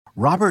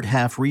Robert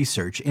Half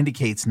research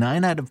indicates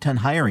 9 out of 10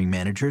 hiring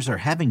managers are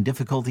having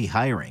difficulty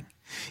hiring.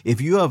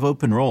 If you have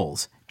open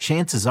roles,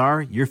 chances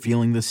are you're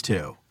feeling this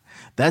too.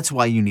 That's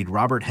why you need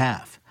Robert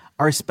Half.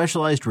 Our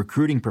specialized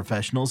recruiting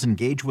professionals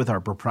engage with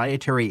our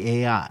proprietary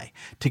AI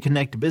to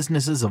connect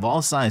businesses of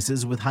all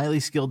sizes with highly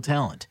skilled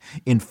talent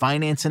in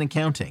finance and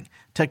accounting,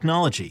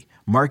 technology,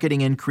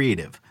 marketing and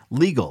creative,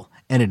 legal,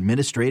 and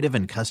administrative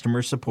and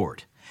customer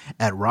support.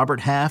 At Robert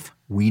Half,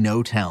 we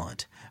know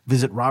talent.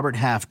 Visit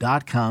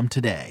roberthalf.com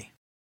today.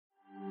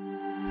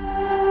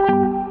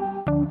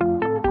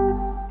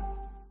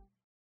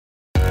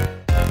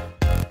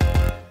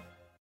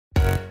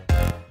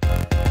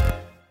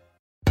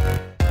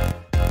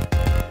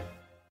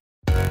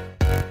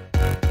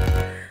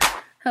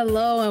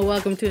 Hello and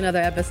welcome to another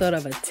episode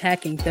of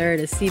Attacking Third,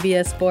 a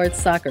CBS Sports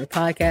Soccer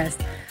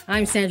podcast.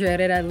 I'm Sandra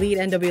Herrera, lead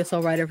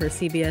NWSL writer for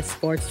CBS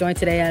Sports, joined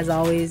today as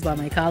always by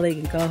my colleague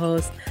and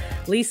co-host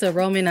Lisa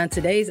Roman. On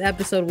today's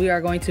episode, we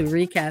are going to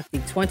recap the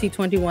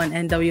 2021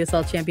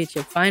 NWSL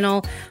Championship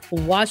Final,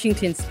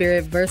 Washington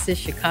Spirit versus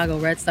Chicago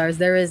Red Stars.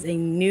 There is a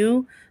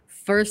new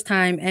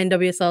first-time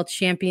NWSL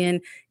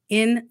champion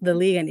in the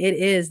league, and it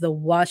is the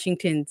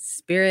Washington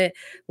Spirit.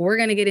 We're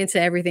going to get into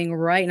everything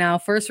right now.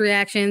 First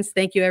reactions.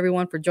 Thank you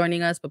everyone for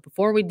joining us. But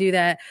before we do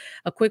that,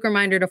 a quick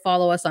reminder to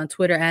follow us on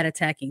Twitter at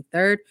Attacking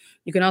Third.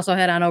 You can also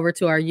head on over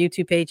to our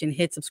YouTube page and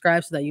hit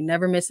subscribe so that you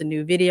never miss a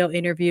new video,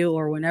 interview,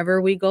 or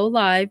whenever we go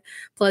live.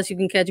 Plus, you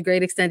can catch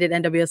great extended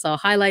NWSL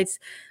highlights.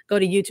 Go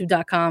to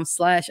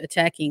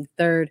youtube.com/Attacking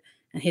Third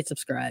and hit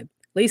subscribe.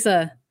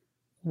 Lisa,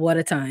 what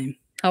a time.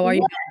 How are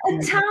you?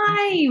 What a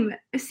time.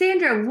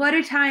 Sandra, what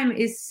a time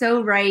is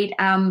so right.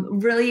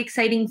 Really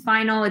exciting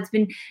final. It's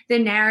been the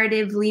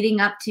narrative leading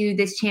up to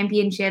this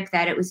championship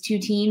that it was two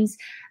teams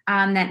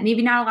that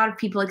maybe not a lot of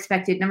people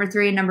expected, number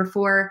 3 and number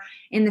 4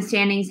 in the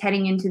standings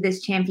heading into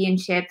this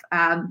championship.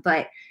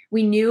 But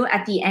we knew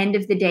at the end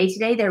of the day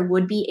today there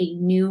would be a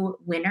new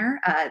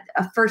winner,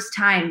 a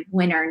first-time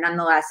winner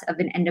nonetheless of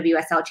an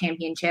NWSL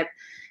championship.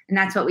 And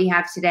that's what we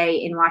have today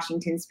in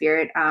Washington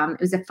Spirit. It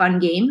was a fun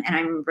game, and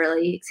I'm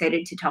really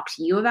excited to talk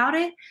to you about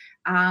it.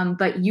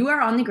 But you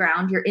are on the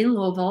ground. You're in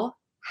Louisville.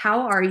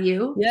 How are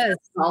you? Yes,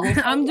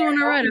 I'm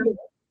doing all right.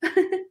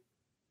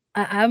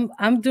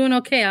 I'm doing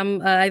okay.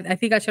 I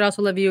think I should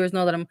also let viewers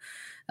know that I'm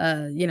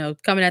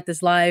coming at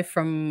this live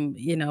from,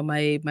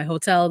 my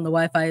hotel, and the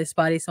Wi-Fi is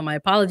spotty. So my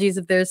apologies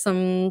if there's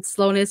some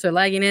slowness or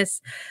lagginess.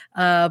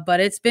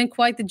 But it's been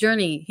quite the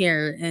journey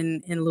here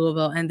in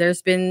Louisville, and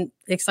there's been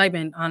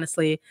excitement,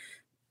 honestly,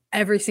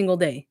 every single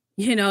day.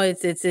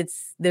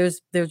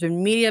 There's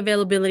been media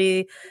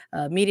availability,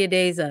 media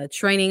days,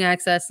 training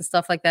access and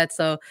stuff like that.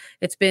 So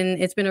it's been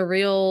a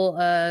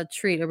real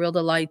treat, a real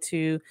delight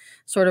to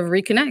sort of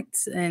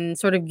reconnect and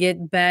sort of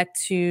get back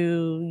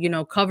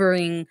to,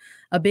 covering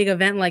a big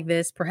event like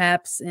this,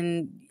 perhaps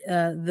in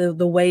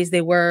the ways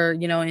they were,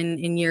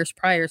 in years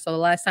prior. So the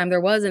last time there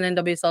was an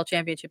NWSL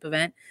championship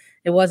event,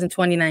 it was in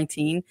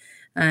 2019.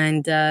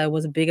 And it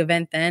was a big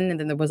event then. And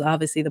then there was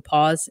obviously the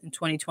pause in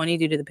 2020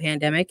 due to the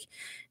pandemic.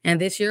 And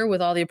this year,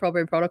 with all the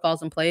appropriate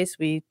protocols in place,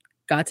 we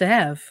got to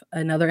have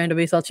another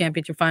NWSL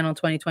championship final in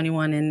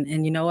 2021.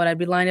 And you know what? I'd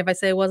be lying if I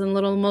say it wasn't a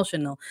little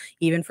emotional,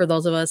 even for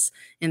those of us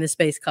in the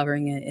space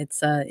covering it.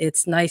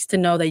 It's nice to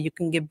know that you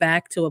can get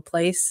back to a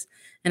place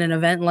and an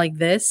event like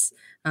this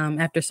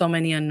after so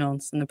many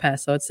unknowns in the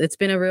past. So it's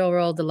been a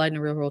real delight and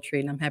a real treat.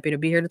 And I'm happy to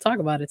be here to talk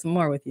about it some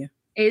more with you.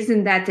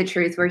 Isn't that the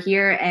truth? We're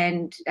here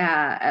and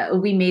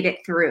we made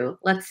it through.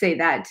 Let's say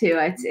that too.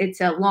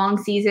 It's a long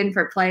season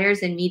for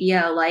players and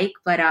media alike.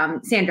 But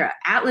Sandra,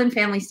 at Lynn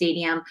Family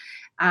Stadium,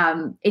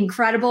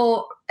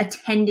 incredible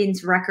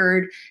attendance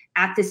record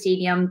at the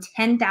stadium,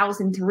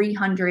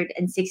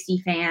 10,360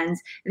 fans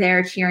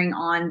there cheering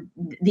on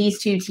these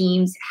two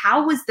teams.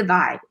 How was the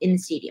vibe in the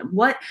stadium?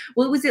 What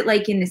was it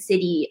like in the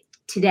city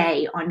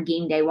today on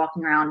game day,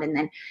 walking around and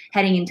then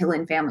heading into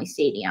Lynn Family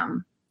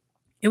Stadium?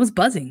 It was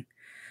buzzing.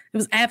 It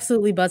was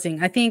absolutely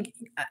buzzing. I think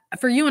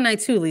for you and I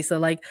too, Lisa,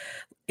 like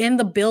in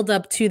the build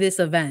up to this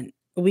event,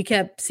 we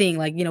kept seeing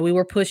we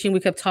were pushing, we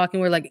kept talking.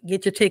 We're like,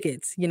 get your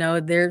tickets,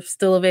 they're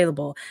still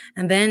available.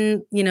 And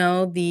then,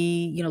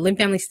 the Lynn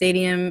Family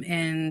Stadium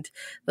and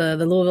the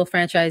Louisville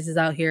franchises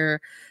out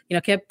here,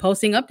 kept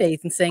posting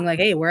updates and saying like,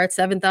 hey, we're at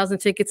 7,000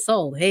 tickets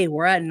sold. Hey,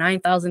 we're at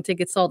 9,000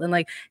 tickets sold. And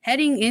like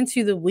heading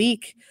into the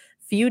week,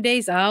 few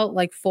days out,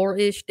 like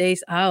 4-ish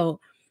days out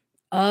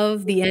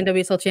of the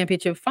NWSL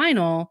Championship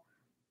final,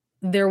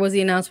 there was the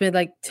announcement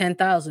like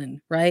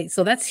 10,000, right?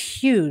 So that's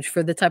huge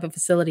for the type of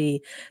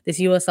facility, this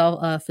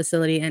USL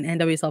facility and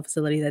NWSL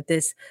facility that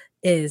this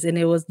is. And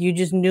you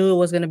just knew it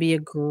was going to be a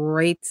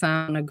great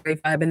sound, a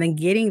great vibe. And then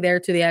getting there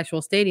to the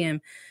actual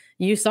stadium,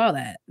 you saw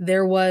that.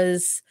 There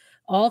was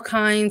all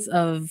kinds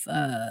of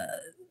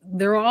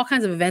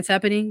events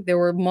happening. There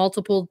were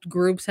multiple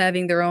groups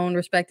having their own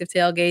respective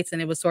tailgates,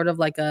 and it was sort of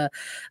like a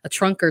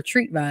trunk or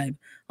treat vibe,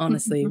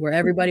 honestly, where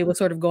everybody was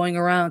sort of going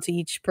around to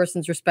each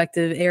person's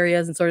respective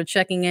areas and sort of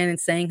checking in and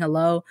saying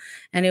hello.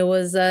 And it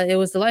was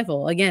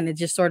delightful. Again, it's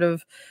just sort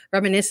of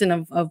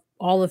reminiscent of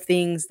all the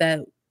things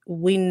that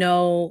we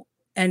know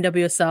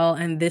NWSL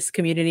and this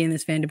community and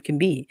this fandom can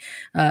be,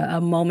 a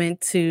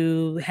moment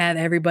to have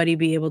everybody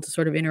be able to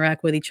sort of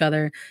interact with each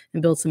other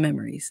and build some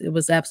memories. It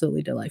was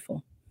absolutely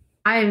delightful.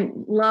 I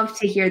love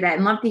to hear that,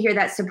 and love to hear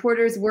that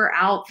supporters were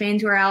out,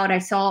 fans were out. I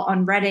saw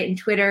on Reddit and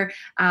Twitter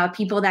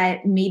people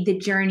that made the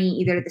journey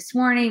either this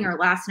morning or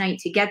last night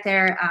to get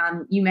there.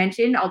 You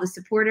mentioned all the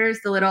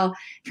supporters, the little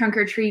trunk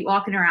or treat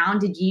walking around.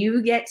 Did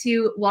you get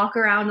to walk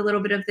around a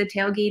little bit of the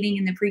tailgating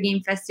and the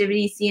pregame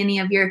festivities? See any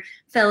of your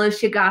fellow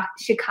Chicagoans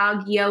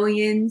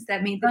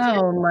that made the trip?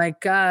 Oh my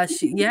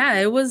gosh. Yeah,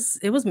 it was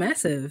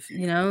massive.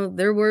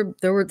 There were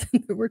there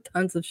were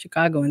tons of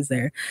Chicagoans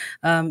there.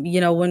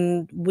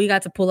 When we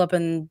got to pull up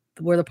and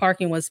where the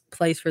parking was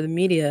placed for the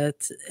media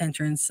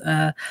entrance,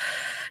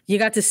 you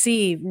got to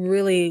see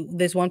really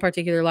this one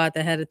particular lot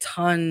that had a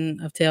ton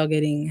of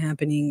tailgating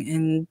happening,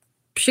 and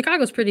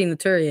Chicago's pretty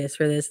notorious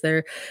for this.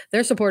 Their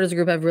supporters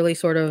group have really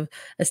sort of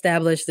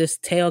established this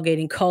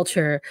tailgating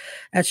culture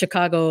at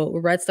Chicago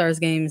Red Stars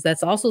games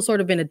that's also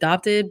sort of been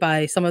adopted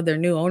by some of their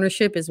new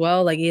ownership as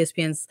well. Like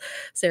ESPN's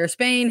Sarah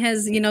Spain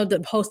has,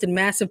 hosted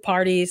massive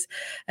parties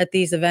at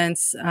these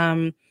events.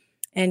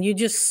 And you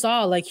just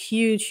saw like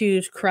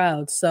huge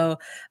crowds. So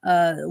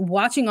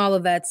watching all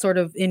of that sort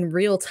of in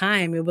real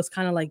time, it was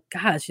kind of like,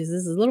 gosh, is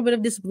this a little bit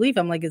of disbelief?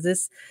 I'm like, is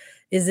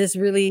this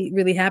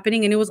really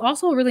happening? And it was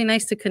also really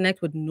nice to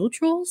connect with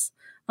neutrals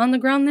on the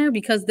ground there,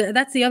 because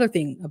that's the other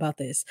thing about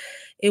this.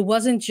 It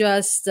wasn't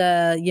just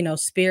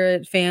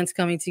Spirit fans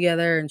coming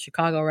together and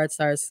Chicago Red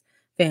Stars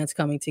fans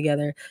coming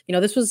together.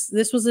 This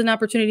was an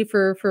opportunity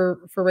for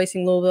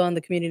Racing Louisville and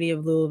the community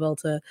of Louisville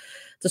to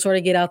sort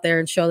of get out there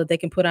and show that they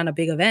can put on a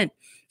big event.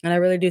 And I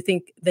really do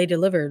think they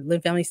delivered.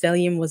 Lynn Family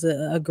Stadium was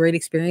a great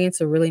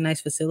experience, a really nice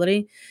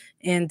facility.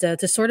 And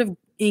to sort of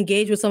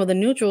engage with some of the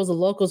neutrals, the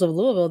locals of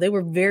Louisville, they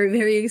were very,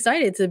 very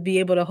excited to be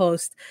able to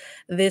host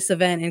this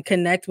event and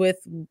connect with,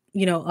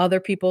 other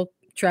people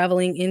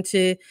traveling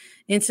into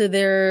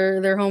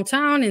their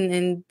hometown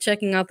and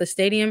checking out the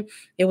stadium.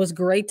 It was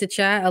great to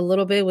chat a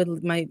little bit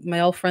with my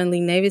old friend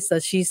Lee Navis.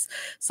 She's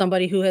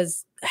somebody who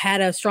has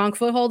had a strong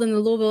foothold in the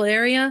Louisville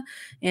area.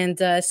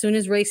 And as soon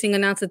as Racing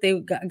announced that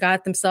they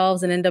got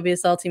themselves an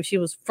NWSL team, she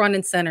was front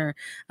and center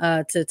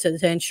to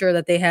ensure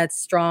that they had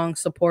strong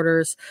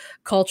supporters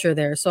culture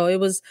there. So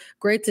it was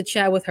great to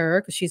chat with her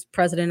because she's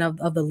president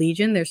of the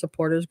Legion, their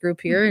supporters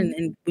group here. Mm-hmm.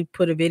 And we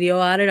put a video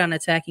on it on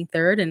Attacking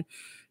Third. And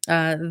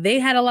they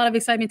had a lot of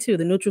excitement too.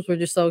 The neutrals were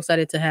just so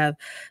excited to have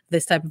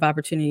this type of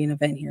opportunity and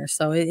event here.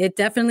 So it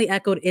definitely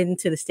echoed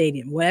into the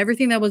stadium.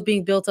 Everything that was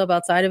being built up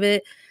outside of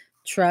it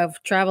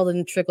traveled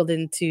and trickled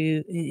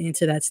into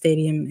that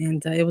stadium,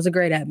 and it was a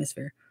great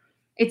atmosphere.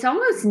 It's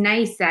almost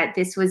nice that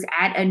this was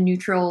at a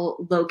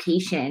neutral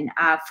location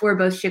for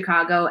both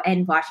Chicago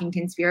and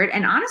Washington Spirit,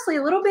 and honestly,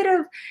 a little bit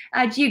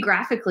of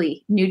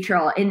geographically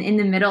neutral in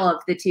the middle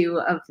of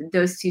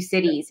those two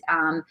cities.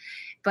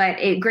 But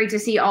great to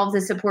see all of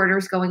the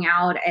supporters going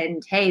out,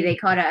 and hey, they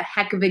caught a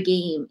heck of a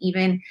game,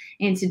 even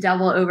into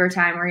double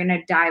overtime. We're going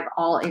to dive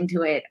all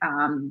into it.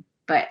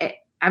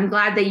 I'm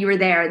glad that you were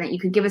there and that you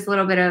could give us a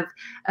little bit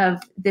of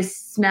the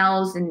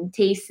smells and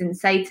tastes and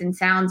sights and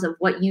sounds of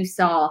what you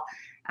saw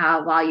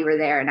while you were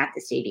there and at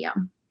the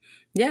stadium.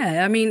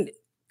 Yeah, I mean,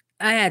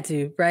 I had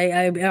to, right?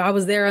 I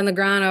was there on the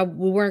ground.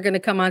 We weren't going to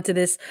come onto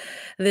this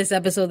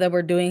episode that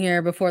we're doing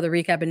here before the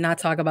recap and not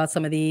talk about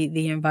some of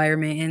the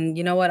environment. And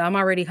you know what? I'm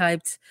already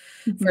hyped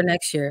for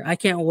next year. I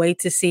can't wait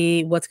to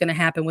see what's going to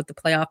happen with the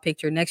playoff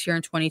picture next year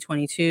in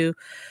 2022.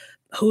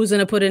 Who's going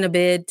to put in a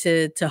bid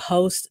to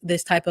host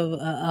this type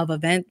of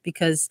event,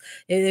 because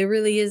it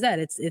really is that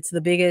it's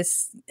the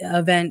biggest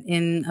event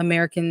in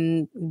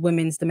American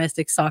women's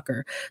domestic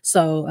soccer.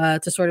 So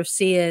to sort of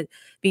see it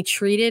be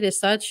treated as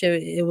such,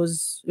 it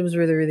was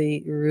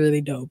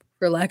really dope,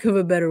 for lack of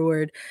a better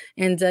word.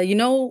 And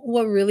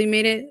what really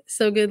made it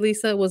so good,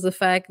 Lisa, was the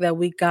fact that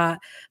we got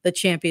the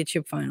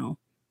championship final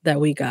that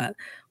we got.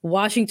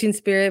 Washington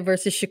Spirit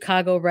versus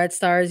Chicago Red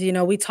Stars.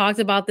 We talked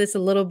about this a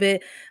little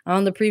bit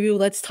on the preview.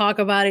 Let's talk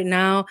about it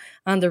now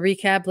on the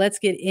recap. Let's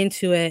get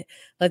into it.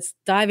 Let's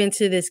dive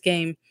into this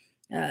game.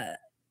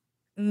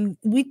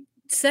 We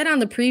said on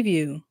the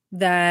preview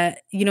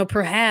that,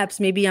 perhaps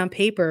maybe on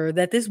paper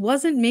that this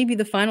wasn't maybe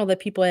the final that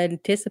people had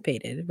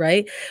anticipated,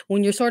 right?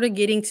 When you're sort of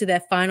getting to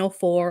that final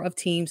four of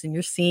teams and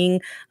you're seeing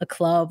a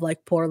club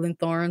like Portland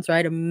Thorns,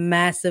 right? A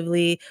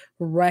massively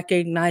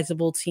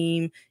recognizable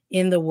team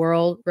in the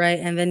world, right?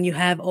 And then you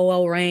have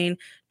OL Reign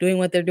doing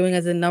what they're doing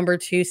as a number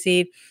 2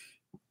 seed.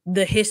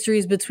 The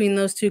histories between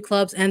those two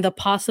clubs and the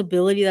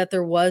possibility that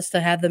there was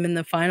to have them in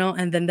the final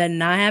and then that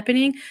not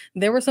happening.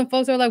 There were some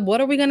folks that were like, what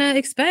are we going to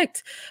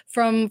expect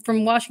from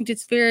Washington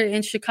Spirit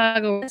and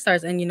Chicago Red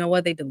Stars? And you know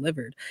what? They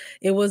delivered.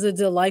 It was a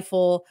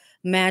delightful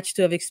match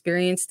to have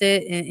experienced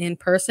it in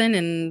person.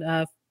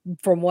 And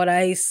from what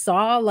I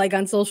saw, like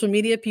on social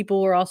media,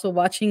 people were also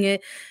watching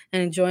it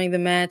and enjoying the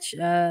match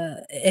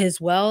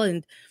as well.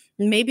 And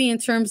maybe in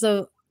terms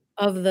of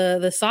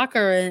the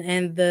soccer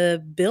and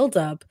the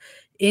buildup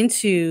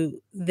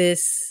into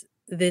this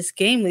this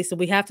game, Lisa,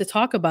 we have to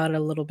talk about it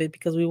a little bit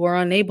because we were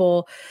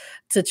unable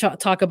to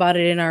talk about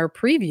it in our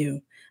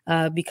preview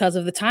because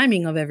of the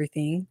timing of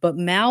everything. But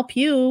Mal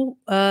Pugh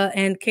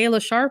and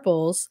Kayla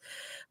Sharples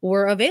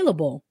were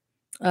available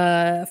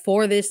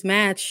for this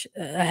match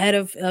ahead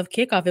of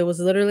kickoff. It was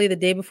literally the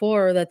day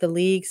before that the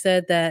league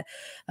said that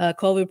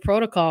COVID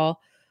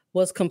protocol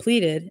was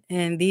completed,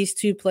 and these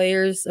two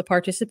players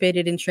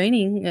participated in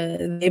training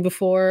the day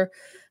before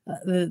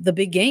the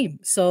big game.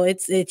 So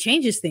it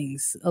changes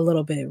things a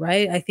little bit,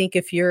 right? I think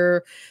if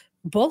you're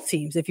both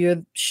teams, if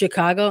you're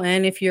Chicago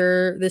and if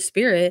you're the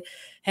Spirit,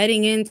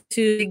 heading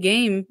into the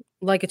game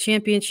like a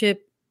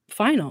championship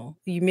final,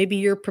 maybe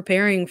you're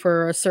preparing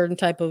for a certain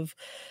type of,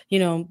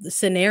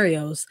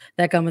 scenarios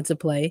that come into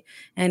play.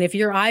 And if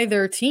you're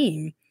either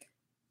team,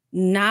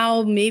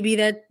 now maybe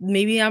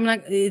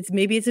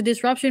it's a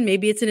disruption,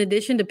 maybe it's an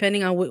addition,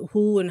 depending on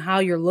who and how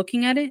you're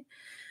looking at it.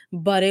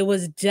 But it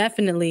was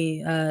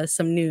definitely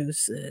some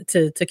news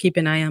to keep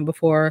an eye on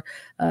before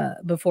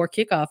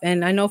kickoff.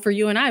 And I know for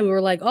you and I, we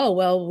were like, oh,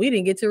 well, we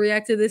didn't get to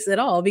react to this at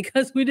all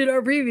because we did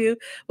our preview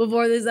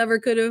before this ever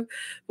could have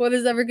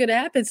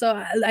happened.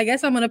 So I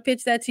guess I'm going to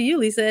pitch that to you,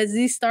 Lisa. As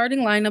these starting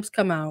lineups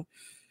come out,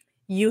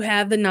 you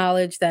have the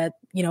knowledge that,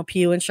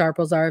 Pugh and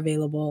Sharples are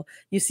available.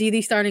 You see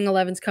these starting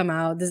 11s come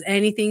out. Does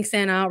anything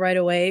stand out right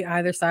away,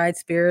 either side,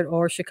 Spirit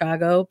or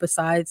Chicago,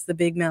 besides the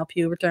big Mal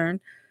Pugh return?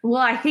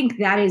 Well, I think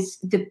that is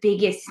the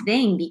biggest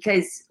thing,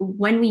 because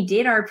when we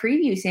did our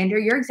preview,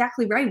 Sandra, you're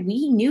exactly right.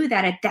 We knew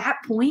that at that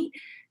point,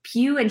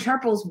 Pugh and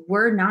Sharples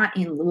were not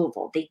in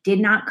Louisville. They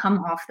did not come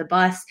off the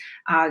bus.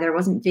 There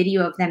wasn't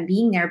video of them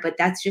being there, but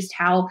that's just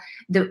how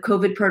the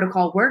COVID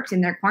protocol worked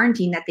in their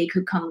quarantine, that they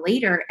could come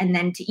later. And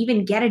then to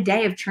even get a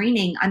day of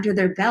training under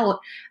their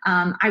belt,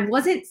 I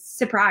wasn't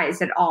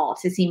surprised at all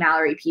to see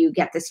Mallory Pugh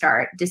get the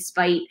start,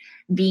 despite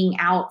being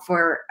out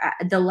for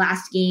the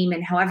last game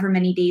and however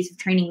many days of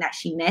training that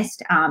she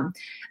missed,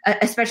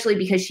 especially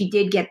because she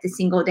did get the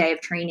single day of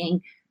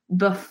training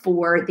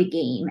before the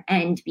game.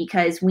 And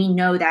because we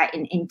know that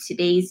in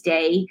today's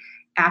day,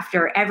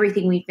 after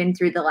everything we've been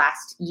through the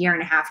last year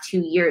and a half, 2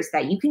 years,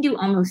 that you can do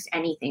almost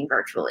anything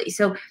virtually.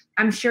 So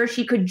I'm sure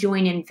she could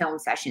join in film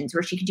sessions,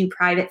 or she could do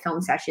private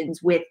film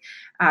sessions with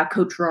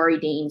Coach Rory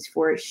Dames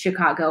for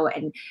Chicago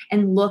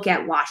and look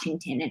at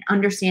Washington and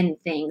understand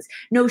things.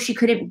 No, she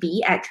couldn't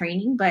be at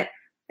training, but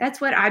that's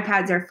what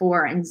iPads are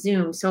for, and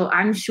Zoom. So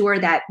I'm sure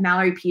that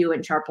Mallory Pugh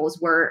and Sharples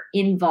were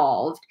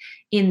involved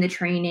in the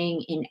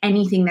training, in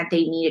anything that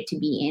they needed to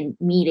be in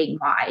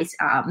meeting-wise,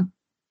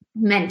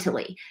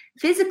 mentally.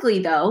 Physically,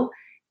 though,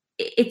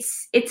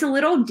 it's a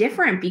little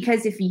different,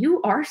 because if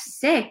you are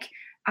sick,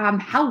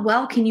 how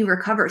well can you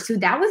recover? So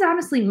that was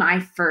honestly my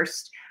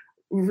first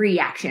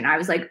reaction. I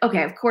was like,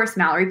 okay, of course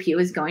Mallory Pugh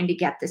is going to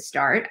get the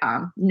start.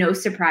 No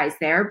surprise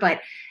there,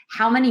 but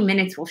how many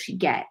minutes will she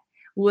get?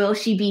 Will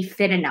she be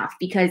fit enough?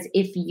 Because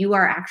if you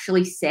are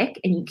actually sick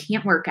and you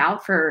can't work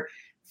out for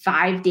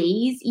 5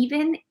 days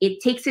even, it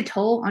takes a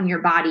toll on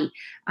your body.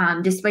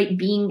 Despite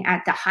being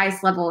at the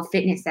highest level of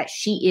fitness that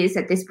she is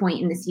at this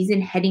point in the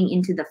season, heading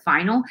into the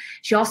final,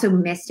 she also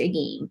missed a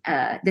game,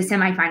 the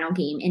semifinal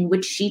game, in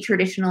which she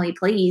traditionally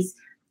plays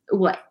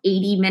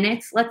 80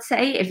 minutes, let's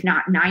say, if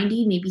not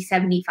 90, maybe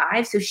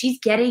 75. So she's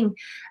getting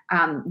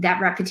that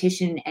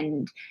repetition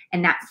and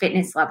that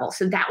fitness level.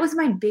 So that was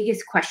my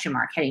biggest question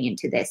mark heading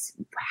into this.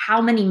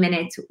 How many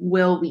minutes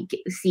will we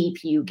see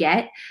Pugh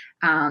get?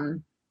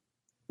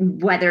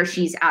 Whether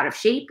she's out of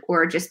shape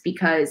or just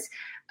because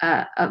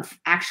of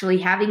actually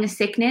having a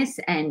sickness.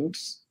 And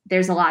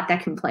there's a lot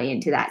that can play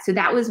into that. So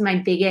that was my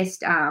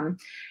biggest, I'm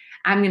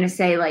going to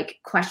say, like,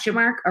 question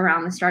mark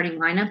around the starting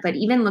lineup. But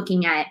even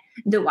looking at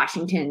the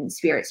Washington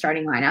Spirit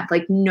starting lineup,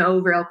 like, no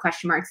real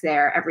question marks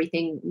there.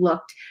 Everything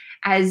looked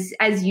as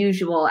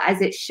usual, as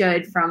it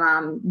should,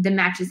 from the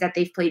matches that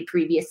they've played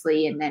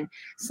previously, and then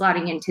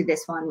slotting into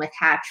this one with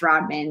Hatch,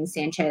 Rodman,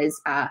 Sanchez,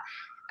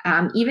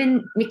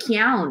 even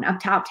McKeown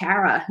up top,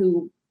 Tara,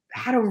 who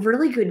had a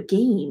really good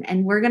game,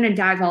 and we're going to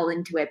dive all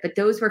into it. But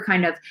those were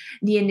kind of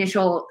the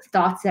initial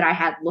thoughts that I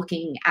had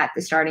looking at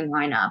the starting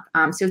lineup.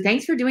 So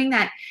thanks for doing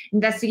that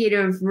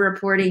investigative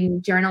reporting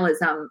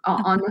journalism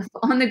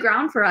on the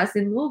ground for us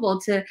in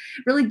Louisville, to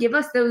really give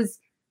us those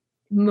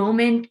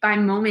moment by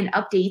moment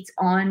updates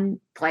on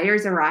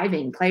players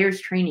arriving,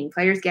 players training,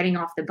 players getting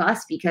off the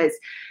bus, because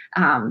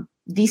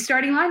these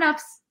starting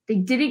lineups, they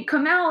didn't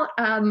come out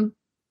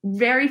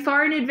very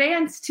far in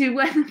advance to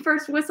when the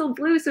first whistle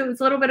blew. So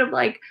it's a little bit of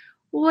like,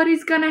 what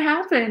is going to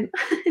happen?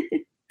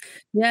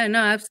 Yeah, no,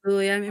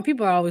 absolutely. I mean,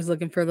 people are always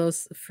looking for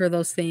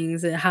those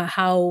things.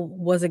 How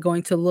was it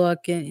going to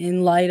look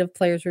in light of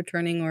players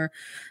returning or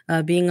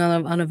being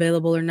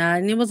unavailable or not?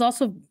 And it was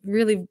also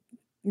really,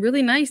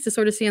 really nice to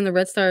sort of see on the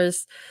Red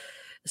Stars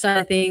side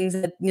of things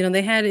that,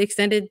 they had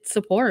extended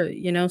support.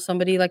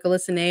 Somebody like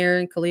Alyssa Nair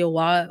and Kalia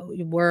Watt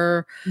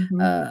were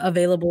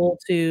available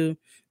to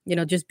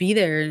just be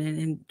there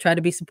and try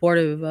to be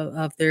supportive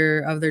of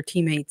their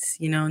teammates,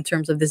 in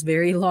terms of this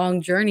very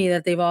long journey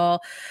that they've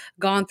all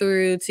gone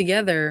through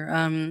together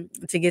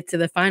to get to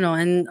the final.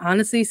 And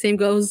honestly, same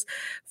goes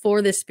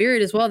for the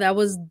Spirit as well. That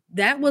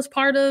was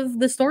part of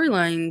the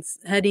storylines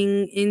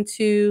heading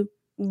into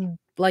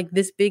like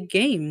this big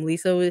game.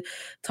 Lisa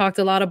talked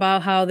a lot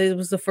about how this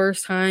was the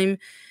first time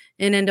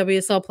in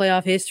NWSL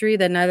playoff history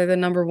that neither the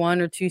number 1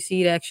 or 2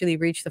 seed actually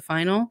reached the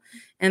final,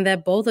 and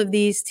that both of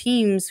these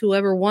teams,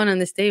 whoever won on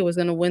this day, was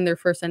going to win their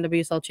first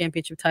NWSL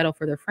championship title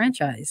for their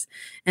franchise,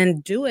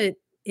 and do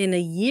it in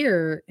a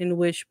year in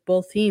which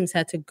both teams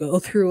had to go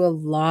through a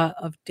lot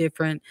of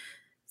different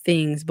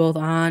things, both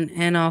on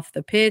and off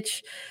the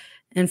pitch.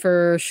 And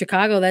for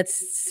Chicago,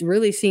 that's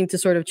really seemed to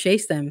sort of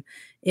chase them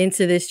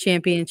into this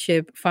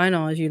championship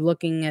final, as you're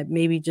looking at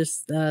maybe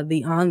just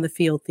the on the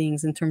field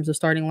things in terms of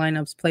starting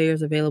lineups,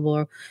 players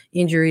available,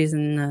 injuries,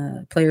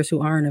 and players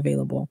who aren't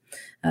available.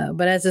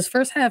 But as this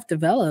first half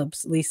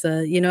develops,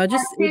 Lisa,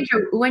 Sandra,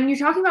 when you're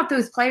talking about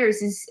those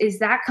players, is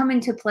that come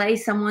into play?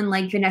 Someone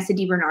like Vanessa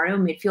DiBernardo,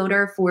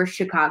 midfielder for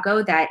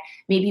Chicago, that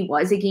maybe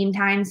was a game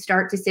time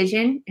start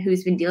decision,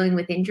 who's been dealing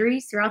with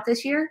injuries throughout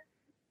this year?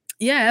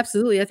 Yeah,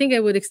 absolutely. I think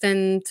it would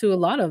extend to a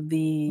lot of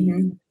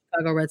the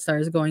Chicago Red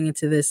Stars going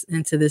into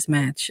this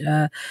match.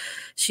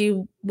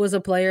 She was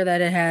a player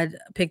that had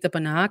picked up a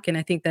knock, and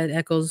I think that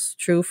echoes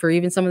true for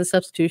even some of the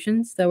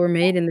substitutions that were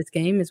made in this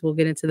game, as we'll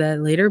get into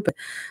that later.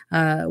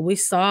 But we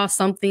saw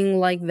something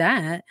like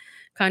that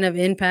kind of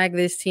impact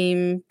this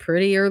team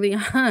pretty early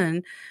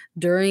on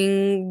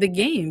during the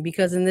game,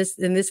 because in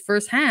this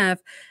first half,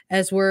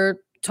 as we're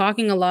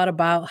talking a lot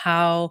about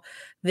how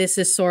this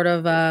is sort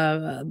of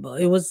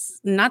it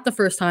was not the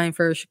first time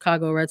for a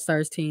Chicago Red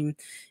Stars team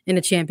in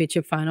a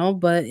championship final,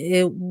 but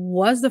it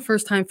was the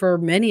first time for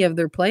many of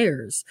their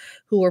players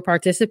who were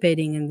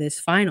participating in this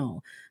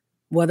final,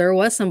 whether it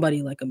was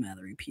somebody like a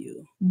Mallory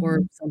Pugh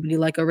or somebody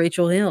like a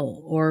Rachel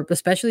Hill, or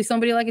especially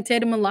somebody like a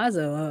Tatum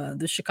Milazzo,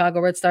 the Chicago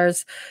Red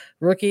Stars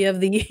Rookie of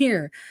the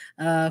Year,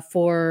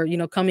 for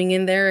coming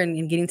in there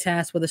and getting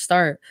tasked with a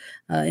start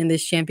in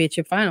this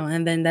championship final.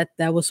 And then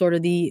that was sort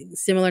of the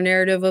similar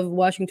narrative of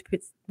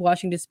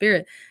Washington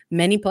Spirit.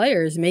 Many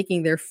players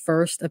making their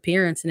first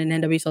appearance in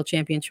an NWSL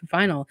championship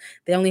final.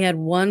 They only had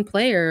one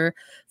player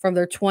from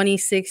their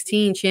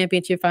 2016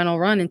 championship final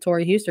run in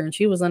Tori Huster, and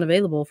she was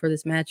unavailable for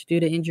this match due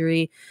to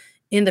injury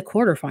in the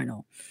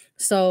quarterfinal.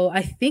 So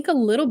I think a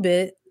little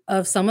bit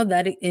of some of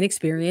that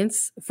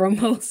inexperience from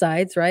both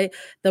sides, right?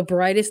 The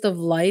brightest of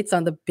lights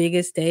on the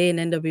biggest day in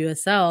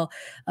NWSL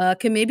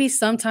can maybe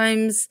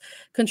sometimes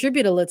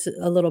contribute a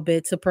little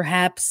bit to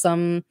perhaps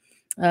some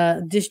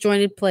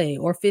disjointed play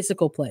or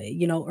physical play,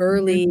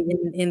 early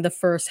in the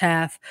first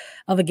half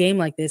of a game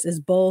like this,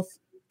 as both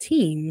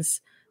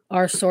teams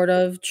are sort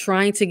of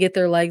trying to get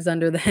their legs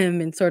under them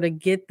and sort of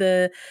get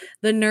the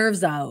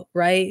nerves out,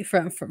 right,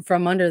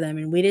 from under them.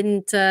 And we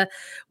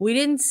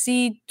didn't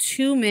see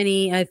too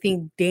many, I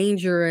think,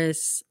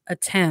 dangerous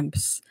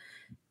attempts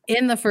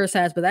in the first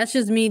half, but that's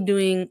just me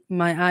doing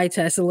my eye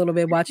test a little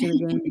bit, watching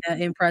the game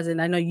in person.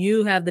 I know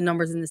you have the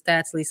numbers and the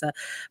stats, Lisa,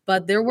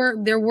 but there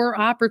were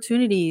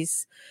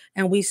opportunities,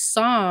 and we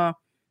saw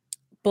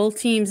both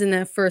teams in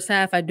that first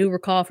half. I do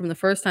recall from the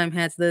first time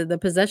hats, the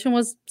possession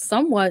was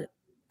somewhat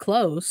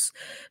close.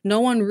 No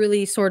one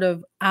really sort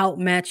of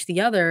outmatched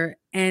the other.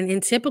 And in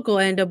typical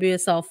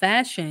NWSL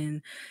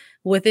fashion,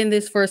 within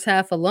this first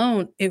half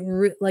alone,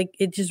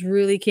 it just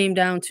really came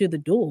down to the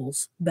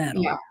duels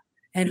battle. Yeah.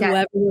 And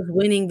whoever was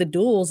winning the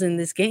duels in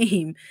this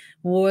game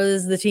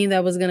was the team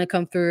that was going to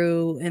come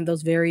through in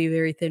those very,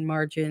 very thin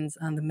margins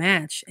on the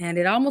match. And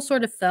it almost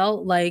sort of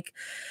felt like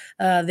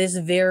this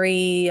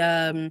very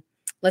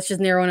let's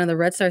just narrow in on the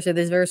Red Stars. So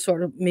there's very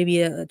sort of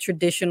maybe a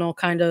traditional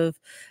kind of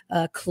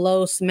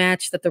close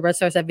match that the Red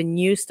Stars have been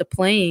used to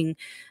playing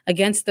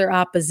against their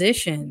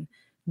opposition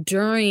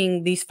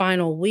during these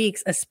final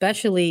weeks,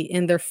 especially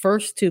in their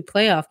first two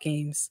playoff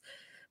games.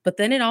 But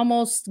then it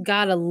almost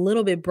got a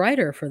little bit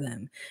brighter for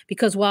them,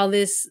 because while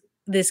this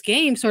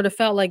game sort of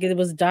felt like it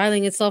was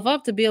dialing itself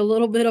up to be a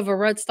little bit of a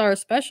Red Star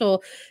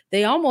special,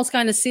 they almost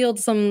kind of sealed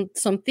some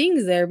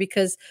things there,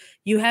 because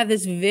you have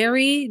this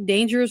very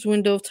dangerous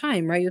window of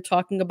time, right? You're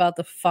talking about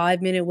the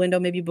 5-minute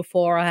window, maybe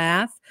before a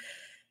half,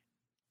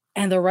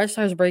 and the Red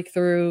Stars break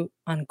through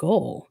on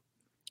goal.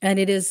 And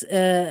it is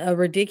a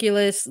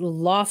ridiculous,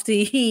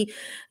 lofty,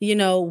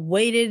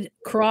 weighted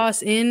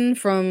cross in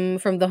from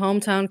the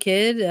hometown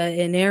kid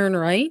in Aaron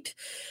Wright,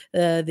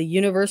 the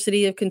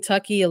University of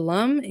Kentucky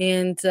alum.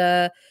 And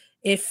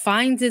it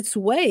finds its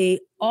way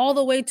all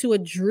the way to a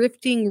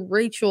drifting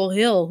Rachel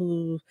Hill,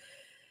 who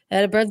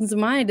had a presence of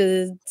mind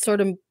to sort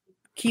of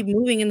keep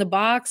moving in the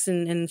box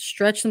and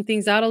stretch some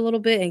things out a little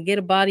bit and get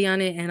a body on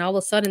it. And all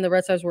of a sudden, the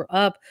Red Stars were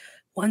up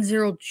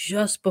 1-0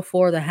 just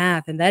before the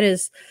half. And that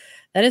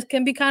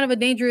can be kind of a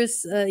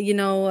dangerous,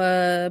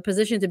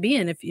 position to be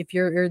in if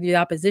you're the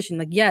opposition.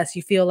 Like, yes,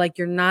 you feel like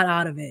you're not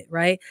out of it,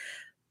 right?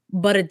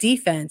 But a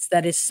defense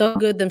that is so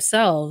good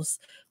themselves,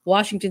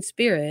 Washington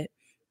Spirit,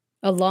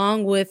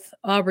 along with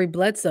Aubrey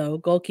Bledsoe,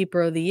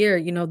 goalkeeper of the year,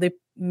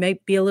 may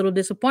be a little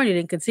disappointed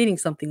in conceding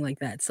something like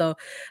that. So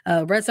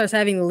Red Stars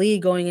having the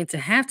lead going into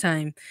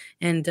halftime,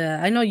 and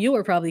I know you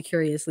were probably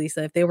curious,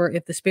 Lisa,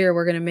 if the Spirit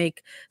were going to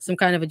make some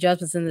kind of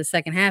adjustments in the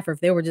second half, or if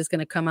they were just going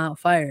to come out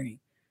firing.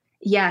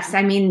 Yes,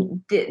 I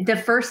mean,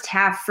 the first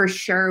half for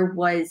sure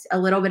was a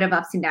little bit of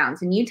ups and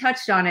downs. And you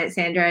touched on it,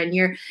 Sandra, and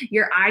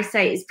your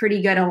eyesight is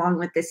pretty good along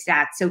with the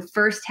stats. So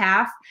first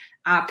half,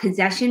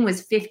 possession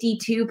was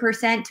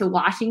 52% to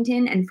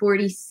Washington and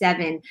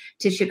 47%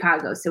 to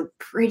Chicago. So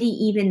pretty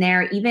even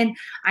there. Even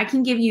I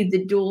can give you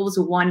the duels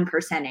won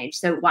percentage.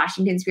 So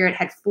Washington Spirit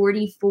had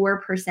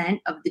 44%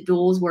 of the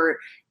duels were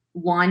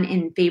won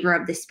in favor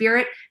of the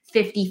Spirit,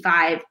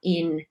 55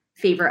 in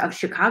favor of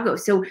Chicago.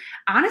 So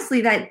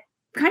honestly, that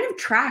kind of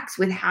tracks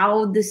with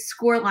how the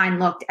scoreline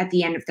looked at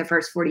the end of the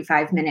first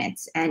 45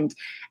 minutes. And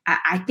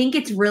I think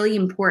it's really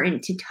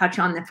important to touch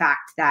on the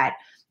fact that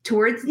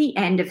towards the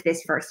end of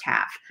this first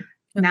half,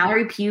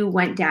 Mallory Pugh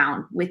went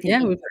down with an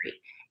injury.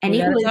 And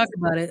it was talk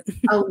about it.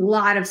 a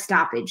lot of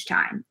stoppage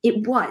time.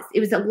 It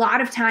was a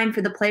lot of time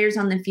for the players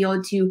on the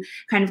field to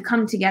kind of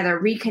come together,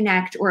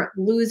 reconnect, or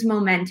lose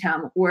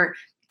momentum, or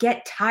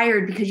get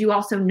tired, because you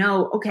also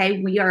know,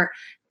 okay, we are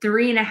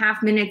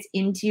 3.5 minutes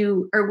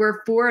into, or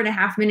we're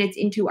 4.5 minutes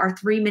into our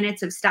 3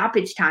 minutes of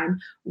stoppage time.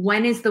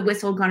 When is the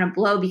whistle going to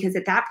blow? Because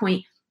at that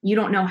point, you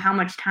don't know how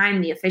much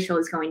time the official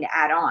is going to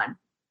add on.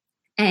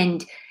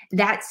 And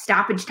that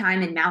stoppage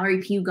time and Mallory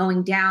Pugh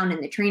going down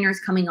and the trainers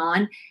coming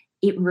on,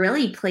 it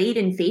really played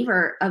in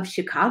favor of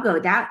Chicago.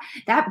 That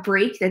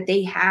break that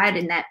they had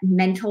and that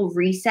mental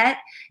reset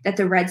that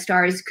the Red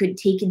Stars could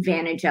take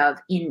advantage of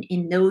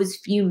in those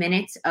few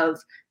minutes of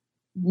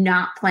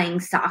not playing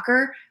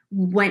soccer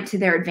went to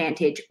their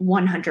advantage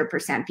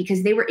 100%,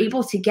 because they were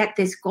able to get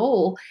this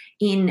goal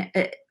in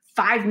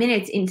 5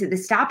 minutes into the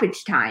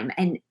stoppage time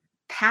and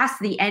past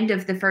the end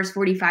of the first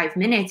 45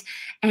 minutes.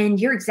 And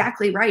you're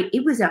exactly right.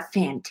 It was a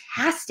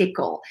fantastic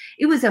goal.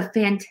 It was a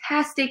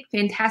fantastic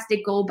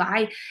goal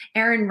by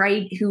Aaron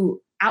Wright,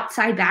 who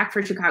outside back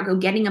for Chicago,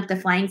 getting up the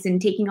flanks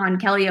and taking on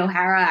Kelly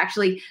O'Hara.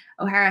 Actually,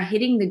 O'Hara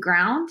hitting the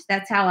ground.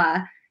 That's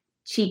how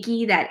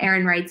cheeky that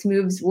Aaron Wright's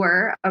moves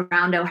were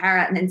around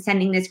O'Hara, and then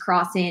sending this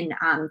cross in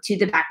to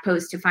the back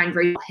post to find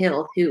Rachel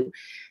Hill, who,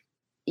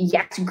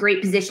 yes,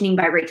 great positioning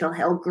by Rachel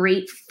Hill,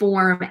 great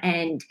form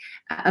and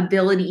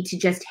ability to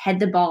just head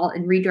the ball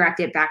and redirect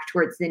it back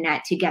towards the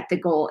net to get the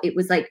goal. It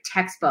was like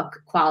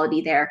textbook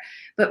quality there,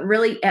 but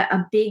really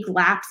a big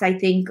lapse, I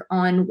think,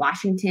 on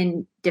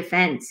Washington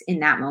defense in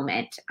that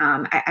moment.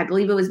 I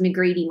believe it was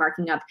McGrady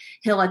marking up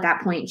Hill at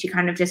that point. She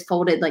kind of just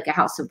folded like a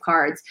house of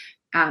cards,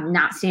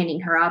 not standing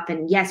her up.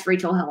 And yes,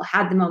 Rachel Hill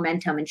had the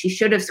momentum and she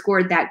should have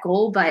scored that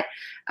goal, but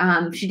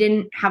she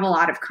didn't have a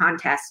lot of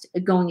contest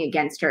going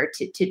against her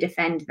to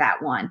defend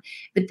that one.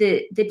 But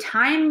the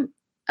time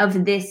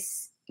of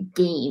this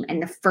game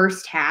and the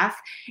first half,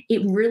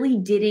 it really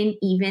didn't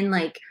even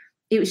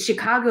it was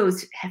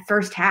Chicago's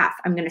first half,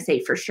 I'm going to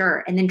say for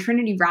sure. And then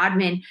Trinity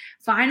Rodman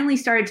finally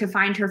started to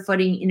find her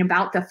footing in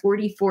about the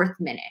 44th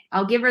minute.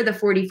 I'll give her the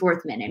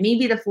 44th minute,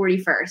 maybe the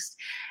 41st.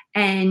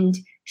 And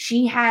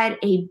she had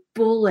a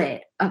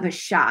bullet of a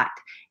shot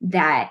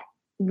that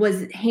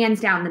was hands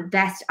down the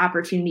best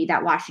opportunity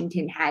that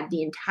Washington had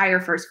the entire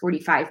first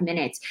 45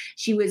 minutes.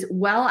 She was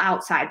well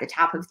outside the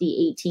top of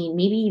the 18,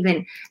 maybe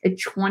even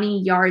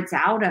 20 yards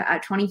out,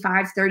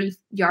 25, 30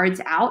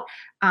 yards out.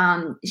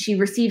 She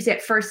receives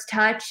it first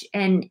touch,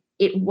 and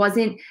it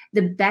wasn't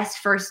the best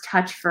first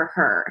touch for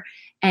her.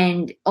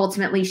 And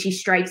ultimately she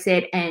strikes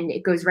it and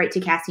it goes right to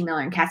Cassie Miller,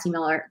 and Cassie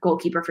Miller,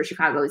 goalkeeper for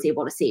Chicago, is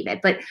able to save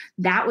it. But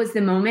that was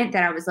the moment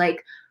that I was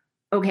like,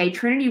 okay,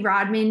 Trinity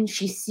Rodman,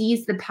 she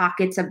sees the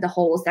pockets of the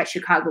holes that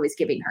Chicago is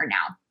giving her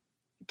now.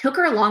 It took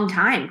her a long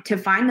time to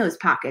find those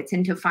pockets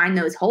and to find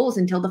those holes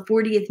until the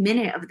 40th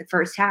minute of the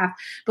first half.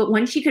 But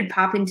when she could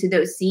pop into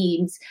those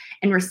seams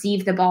and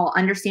receive the ball,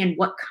 understand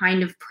what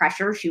kind of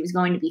pressure she was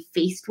going to be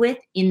faced with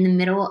in the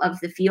middle of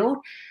the field,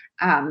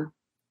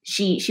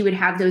 she would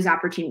have those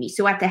opportunities.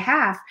 So at the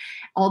half,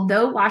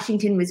 although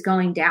Washington was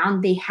going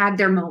down, they had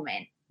their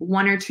moment,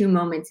 one or two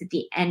moments at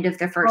the end of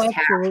the first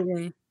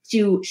half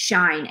to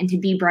shine and to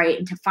be bright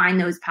and to find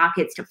those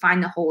pockets, to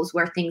find the holes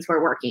where things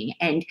were working.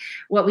 And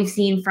what we've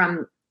seen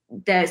from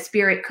the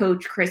Spirit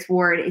coach, Chris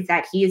Ward, is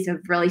that he is a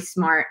really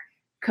smart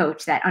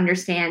coach that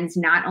understands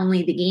not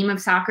only the game of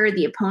soccer,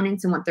 the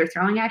opponents and what they're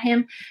throwing at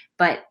him,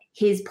 but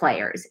his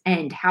players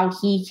and how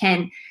he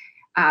can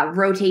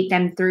rotate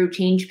them through,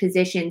 change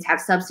positions,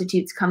 have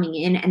substitutes coming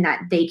in, and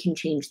that they can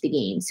change the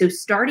game. So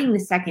starting the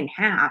second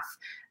half,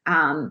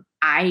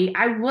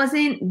 I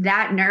wasn't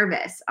that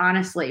nervous,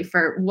 honestly,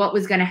 for what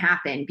was going to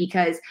happen,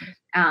 because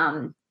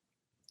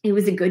it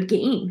was a good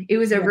game. It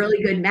was a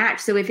really good match.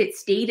 So if it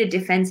stayed a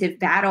defensive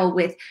battle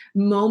with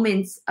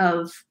moments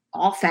of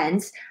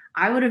offense,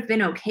 I would have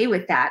been okay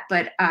with that.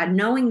 But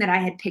knowing that I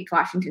had picked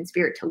Washington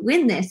Spirit to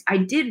win this, I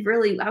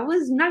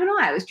was not going to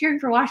lie, I was cheering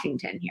for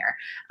Washington here.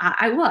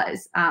 I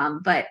was.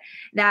 But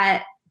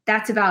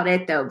that's about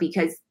it, though,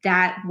 because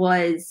that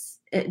was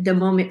the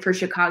moment for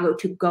Chicago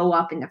to go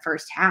up in the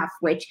first half,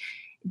 which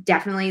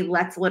definitely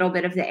lets a little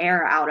bit of the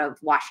air out of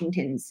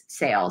Washington's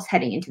sails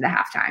heading into the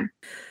halftime.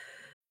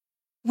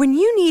 When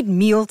you need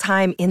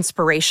mealtime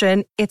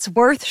inspiration, it's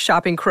worth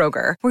shopping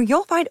Kroger, where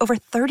you'll find over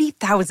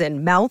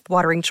 30,000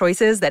 mouth-watering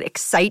choices that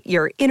excite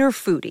your inner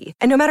foodie.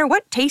 And no matter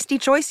what tasty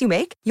choice you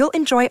make, you'll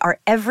enjoy our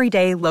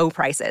everyday low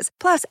prices,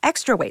 plus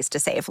extra ways to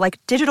save,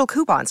 like digital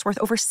coupons worth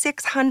over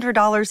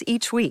 $600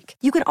 each week.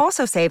 You can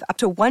also save up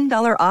to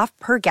 $1 off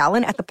per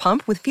gallon at the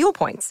pump with fuel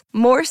points.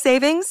 More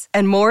savings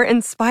and more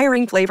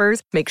inspiring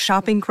flavors make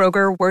shopping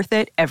Kroger worth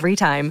it every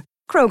time.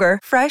 Kroger,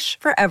 fresh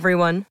for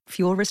everyone.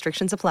 Fuel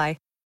restrictions apply.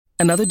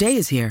 Another day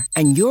is here,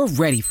 and you're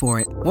ready for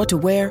it. What to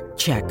wear?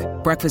 Check.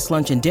 Breakfast,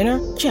 lunch, and dinner?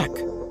 Check.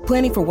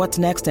 Planning for what's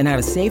next and how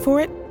to save for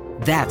it?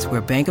 That's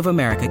where Bank of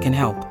America can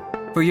help.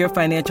 For your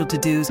financial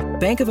to-dos,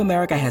 Bank of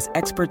America has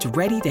experts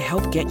ready to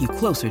help get you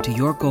closer to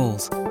your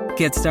goals.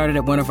 Get started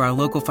at one of our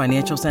local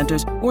financial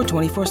centers or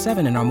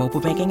 24/7 in our mobile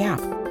banking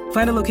app.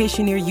 Find a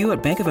location near you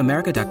at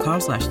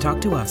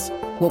bankofamerica.com/talktous.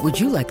 What would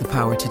you like the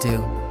power to do?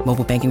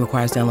 Mobile banking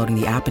requires downloading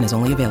the app and is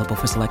only available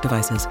for select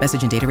devices.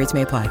 Message and data rates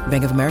may apply.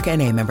 Bank of America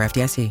NA, member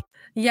FDIC.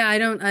 Yeah, I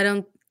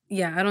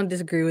don't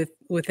disagree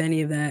with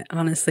any of that,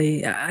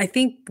 honestly. I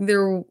think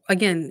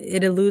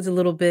it alludes a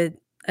little bit.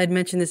 I'd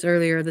mentioned this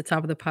earlier at the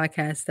top of the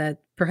podcast that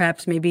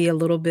perhaps maybe a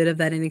little bit of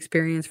that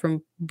inexperience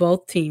from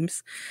both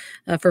teams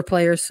for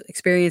players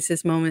experience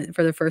this moment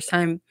for the first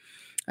time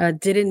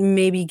didn't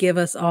maybe give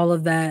us all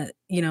of that,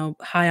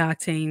 high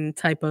octane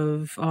type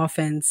of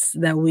offense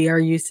that we are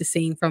used to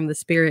seeing from the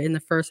Spirit in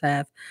the first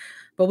half.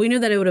 But we knew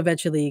that it would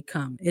eventually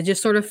come. It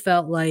just sort of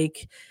felt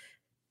like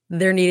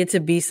there needed to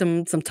be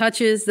some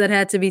touches that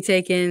had to be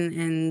taken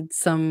and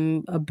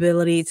some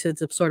ability to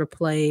sort of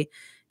play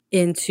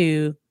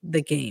into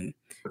the game.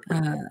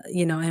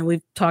 And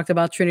we've talked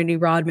about Trinity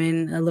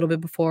Rodman a little bit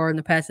before in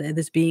the past,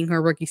 this being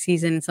her rookie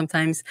season, and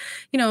sometimes,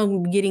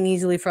 getting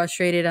easily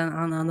frustrated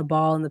on the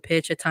ball and the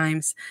pitch at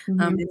times.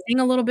 And seeing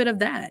a little bit of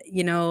that,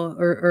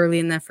 early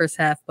in that first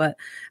half, but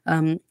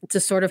to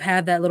sort of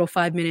have that little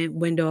 5-minute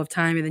window of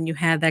time, and then you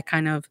have that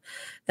kind of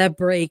that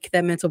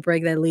mental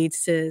break that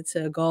leads to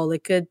a goal.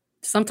 It could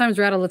sometimes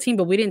rattle a team,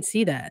 but we didn't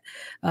see that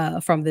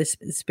from this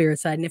Spirit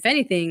side. And if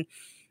anything,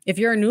 if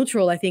you're a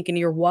neutral, I think, and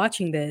you're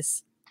watching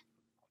this,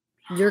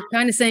 you're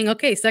kind of saying,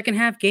 okay, second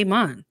half, game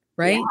on,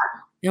 right?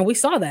 Yeah. And we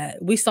saw that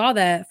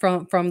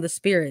from the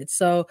Spirit.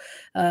 So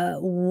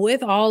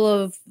with all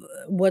of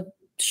what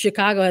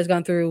Chicago has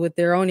gone through with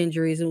their own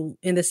injuries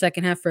in the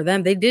second half for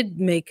them, they did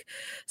make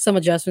some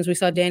adjustments. We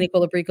saw Danny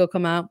Colaprico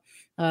come out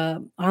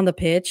on the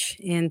pitch,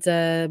 and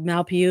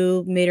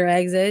Malpiu made her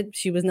exit.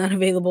 She was not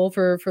available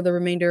for the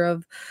remainder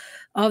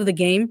of the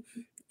game.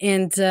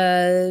 And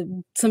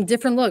some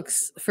different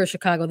looks for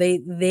Chicago.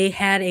 They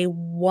had a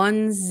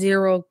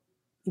 1-0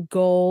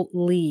 goal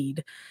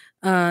lead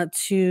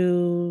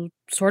to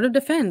sort of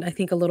defend, I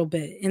think, a little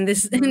bit in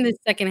this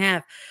second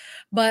half.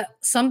 But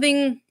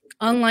something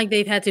unlike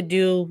they've had to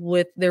do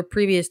with their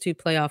previous two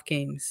playoff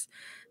games.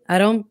 I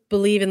don't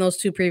believe in those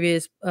two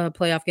previous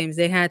playoff games.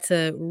 They had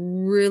to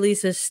really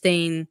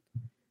sustain.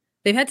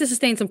 They've had to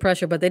sustain some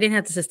pressure, but they didn't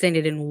have to sustain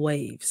it in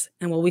waves.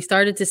 And what we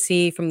started to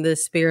see from the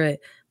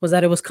Spirit was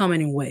that it was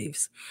coming in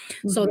waves.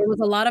 So there was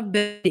a lot of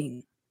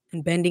bending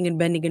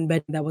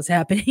that was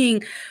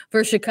happening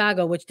for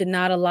Chicago, which did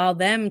not allow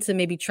them to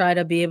maybe try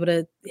to be able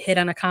to hit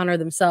on a counter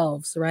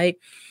themselves, right?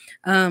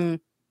 And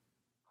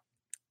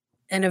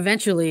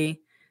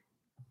eventually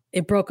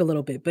it broke a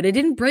little bit, but it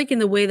didn't break in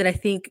the way that I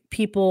think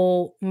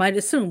people might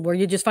assume, where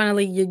you just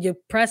finally, you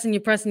press and you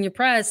press and you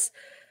press,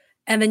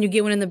 and then you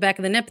get one in the back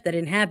of the net. But that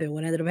didn't happen.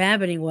 What ended up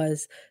happening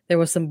was there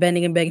was some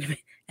bending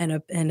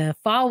and a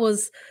foul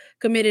was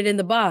committed in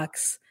the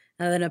box,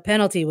 and then a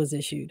penalty was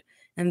issued.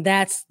 And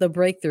that's the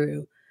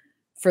breakthrough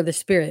for the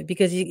Spirit,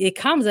 because it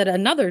comes at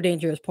another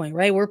dangerous point,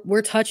 right?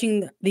 We're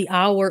touching the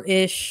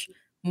hour-ish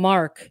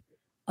mark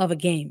of a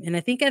game. And I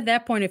think at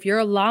that point, if you're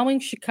allowing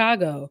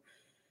Chicago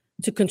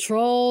to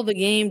control the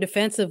game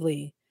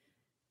defensively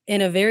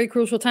in a very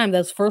crucial time,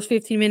 those first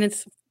 15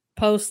 minutes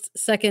post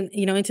second,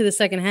 into the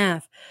second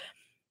half,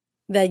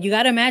 that you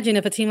got to imagine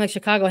if a team like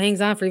Chicago hangs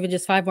on for even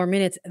just 5 more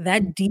minutes,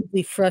 that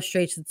deeply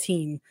frustrates the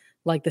team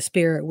like the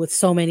Spirit with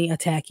so many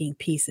attacking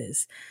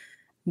pieces.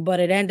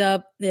 But it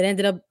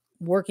ended up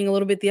working a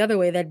little bit the other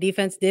way. That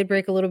defense did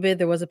break a little bit.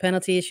 There was a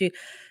penalty issue.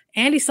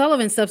 Andy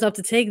Sullivan steps up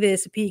to take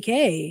this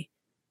PK.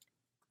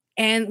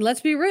 And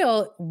let's be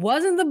real,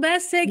 wasn't the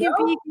best taking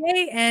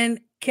PK. And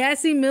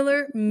Cassie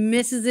Miller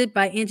misses it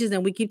by inches.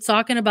 And we keep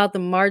talking about the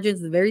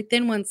margins, the very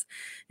thin ones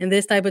in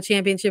this type of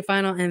championship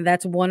final. And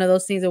that's one of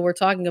those things that we're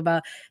talking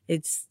about.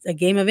 It's a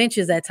game of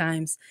inches at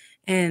times.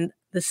 And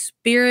the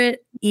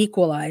Spirit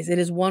equalized. It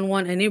is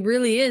 1-1, and it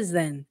really is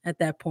then at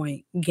that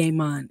point game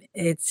on.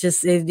 It's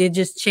just it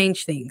just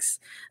changed things.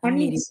 I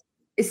mean,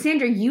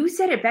 Sandra, you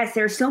said it best.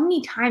 There are so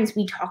many times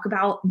we talk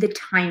about the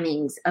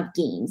timings of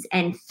games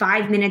and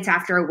 5 minutes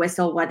after a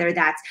whistle, whether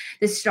that's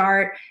the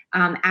start,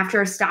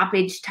 after a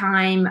stoppage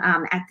time,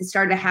 at the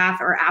start of the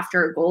half, or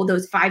after a goal.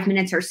 Those 5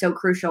 minutes are so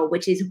crucial,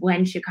 which is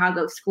when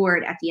Chicago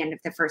scored at the end of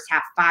the first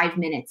half, 5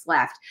 minutes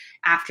left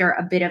after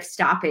a bit of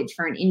stoppage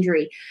for an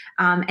injury.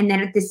 And then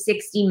at the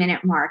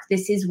 60-minute mark,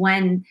 this is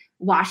when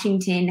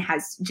Washington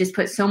has just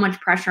put so much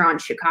pressure on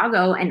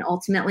Chicago, and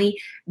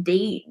ultimately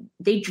they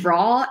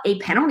draw a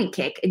penalty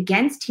kick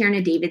against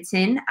Tierna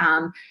Davidson.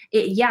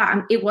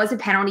 It was a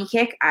penalty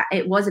kick.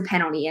 It was a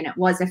penalty, and it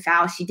was a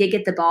foul. She did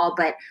get the ball,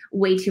 but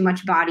way too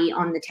much body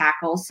on the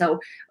tackle. So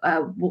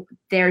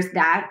there's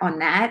that on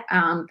that.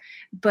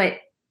 But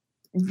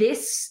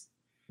this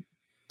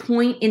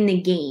point in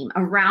the game,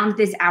 around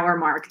this hour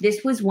mark,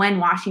 this was when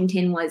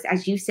Washington was,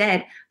 as you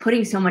said,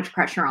 putting so much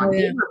pressure on.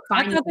 Yeah.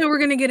 I thought they were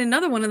going to get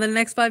another one in the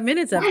next 5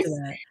 minutes after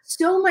that.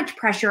 So much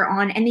pressure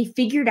on, and they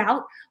figured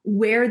out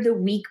where the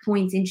weak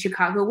points in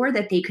Chicago were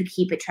that they could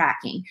keep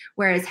tracking.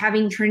 Whereas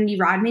having Trinity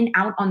Rodman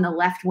out on the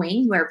left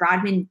wing, where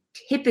Rodman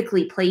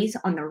typically plays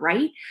on the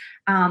right,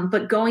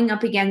 but going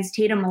up against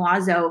Tatum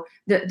Milazzo,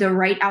 the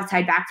right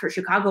outside back for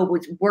Chicago,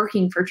 was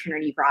working for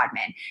Trinity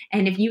Rodman.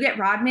 And if you get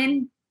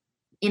Rodman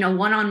in a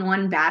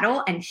one-on-one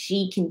battle and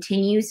she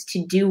continues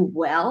to do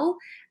well,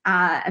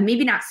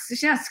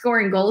 she's not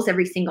scoring goals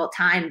every single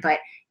time, but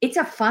it's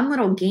a fun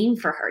little game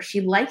for her. She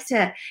likes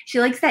that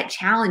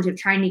challenge of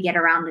trying to get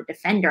around the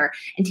defender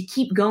and to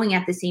keep going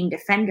at the same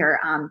defender.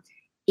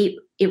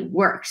 It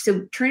worked.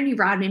 So Trinity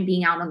Rodman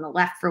being out on the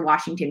left for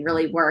Washington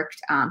really worked.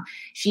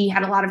 She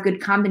had a lot of good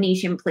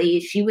combination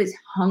plays. She was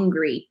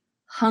hungry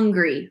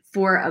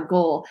for a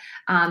goal.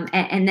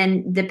 And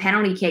then the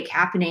penalty kick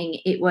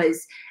happening, it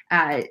was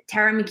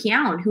Tara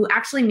McKeown, who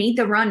actually made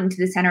the run into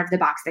the center of the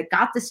box that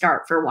got the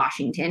start for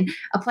Washington,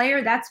 a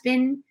player that's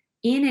been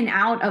in and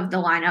out of the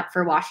lineup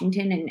for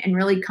Washington and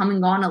really come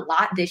and gone a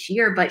lot this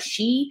year, but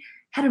she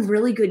had a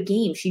really good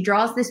game. She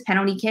draws this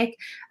penalty kick,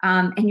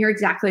 and you're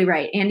exactly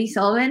right. Andy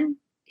Sullivan,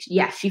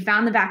 she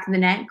found the back of the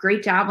net.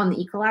 Great job on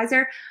the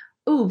equalizer.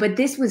 Oh, but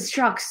this was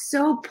struck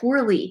so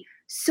poorly,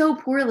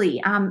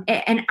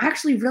 and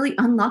actually really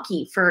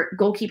unlucky for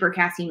goalkeeper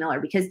Cassie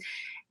Miller, because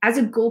as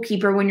a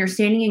goalkeeper, when you're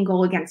standing in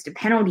goal against a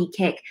penalty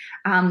kick,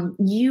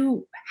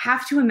 you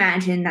have to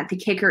imagine that the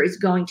kicker is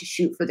going to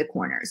shoot for the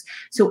corners.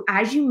 So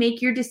as you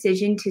make your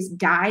decision to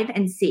dive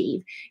and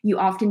save, you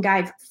often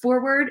dive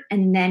forward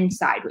and then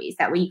sideways.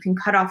 That way you can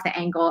cut off the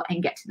angle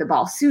and get to the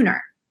ball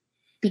sooner.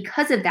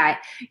 Because of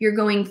that, you're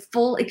going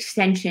full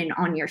extension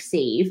on your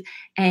save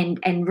and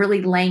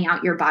really laying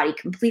out your body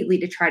completely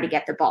to try to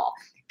get the ball.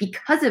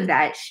 Because of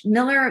that,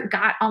 Miller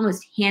got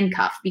almost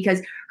handcuffed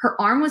because her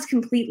arm was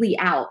completely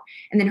out,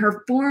 and then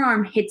her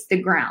forearm hits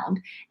the ground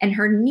and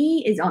her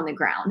knee is on the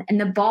ground,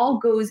 and the ball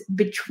goes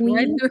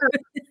between her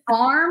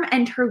arm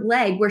and her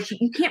leg, where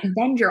you can't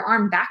bend your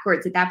arm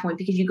backwards at that point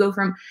because you go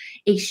from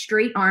a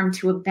straight arm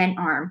to a bent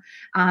arm.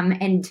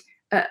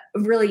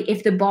 Really,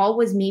 if the ball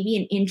was maybe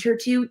an inch or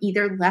two,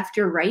 either left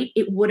or right,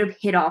 it would have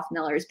hit off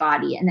Miller's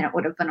body, and then it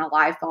would have been a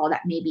live ball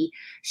that maybe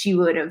she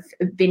would have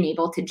been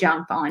able to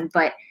jump on.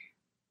 But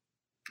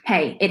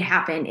hey, it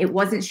happened. It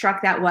wasn't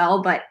struck that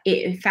well, but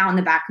it found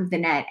the back of the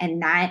net. And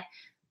that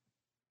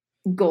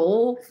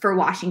goal for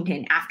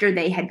Washington, after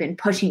they had been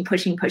pushing,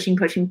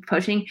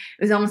 it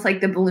was almost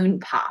like the balloon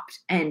popped.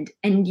 And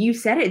you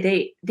said it,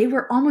 they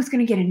were almost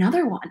going to get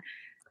another one.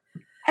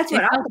 That's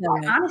what I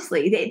thought,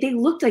 honestly. They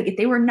looked like it.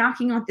 They were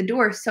knocking on the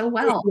door so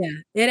well.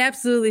 It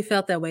absolutely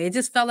felt that way. It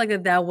just felt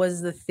like that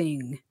was the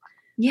thing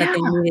that they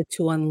needed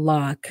to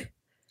unlock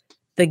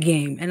the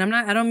game. And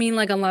I don't mean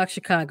like unlock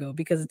Chicago,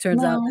 because it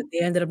turns out that they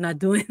ended up not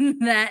doing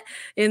that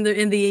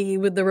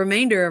with the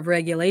remainder of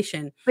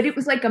regulation. But it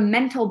was like a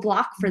mental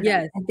block for them.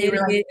 Yes,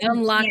 it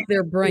unlocked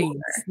their brains.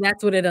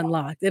 That's what it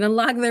unlocked. It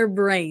unlocked their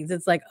brains.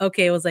 It's like,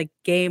 okay, it was like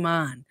game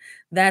on.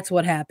 That's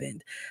what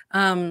happened.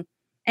 And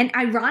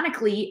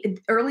ironically,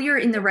 earlier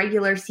in the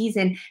regular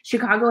season,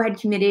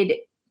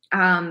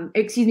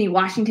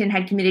 Washington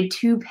had committed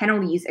 2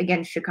 penalties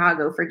against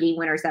Chicago for game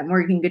winners that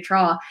Morgan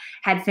Gautrat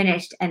had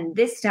finished. And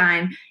this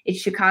time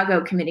it's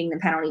Chicago committing the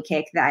penalty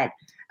kick that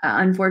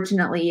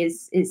unfortunately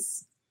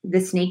is the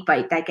snake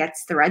bite that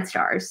gets the Red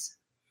Stars.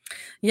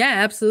 Yeah,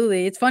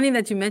 absolutely. It's funny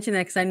that you mentioned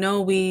that, because I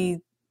know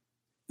we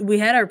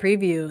had our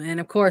preview, and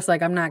of course,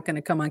 like, I'm not going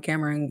to come on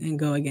camera and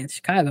go against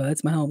Chicago.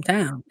 That's my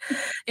hometown,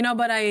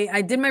 but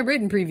I did my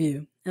written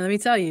preview. And let me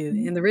tell you,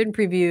 in the written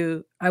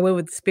preview, I went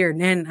with the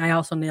Spirit, and I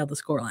also nailed the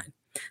scoreline.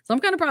 So I'm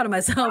kind of proud of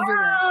myself.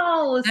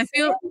 Wow, I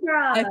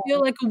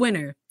feel like a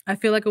winner. I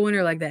feel like a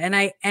winner like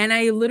that. And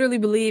I literally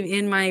believe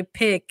in my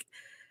pick.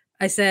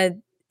 I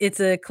said it's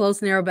a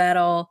close, narrow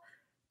battle,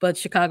 but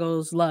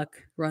Chicago's luck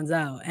runs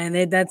out.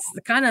 And that's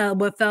kind of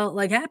what felt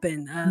like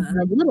happened. A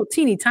little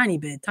tiny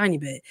bit.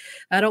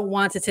 I don't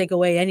want to take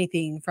away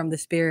anything from the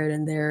Spirit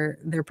and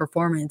their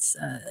performance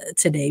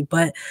today,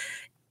 but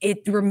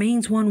it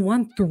remains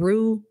 1-1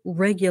 through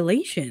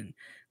regulation.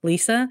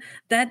 Lisa,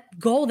 that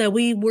goal that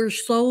we were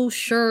so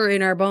sure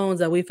in our bones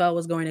that we felt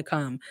was going to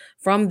come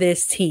from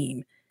this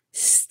team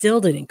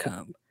still didn't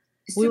come.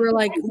 We were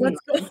like, what's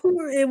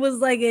it was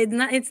like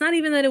it's not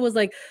even that it was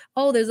like,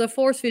 oh, there's a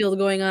force field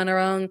going on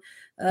around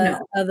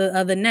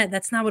the net.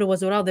 That's not what it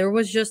was at all. There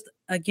was just,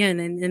 again,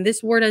 and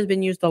this word has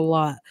been used a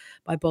lot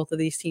by both of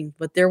these teams,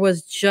 but there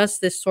was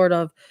just this sort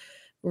of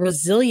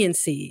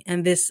resiliency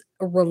and this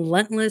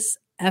relentless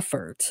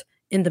effort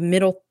in the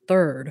middle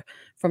third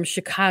from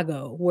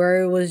Chicago,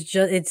 where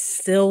it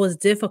still was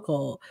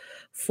difficult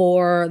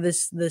for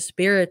the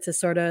Spirit to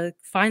sort of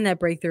find that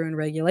breakthrough in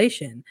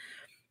regulation.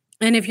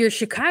 And if you're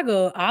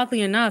Chicago,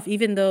 oddly enough,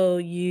 even though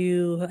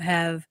you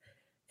have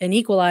an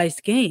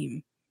equalized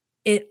game,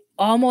 it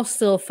almost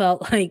still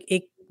felt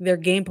like their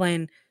game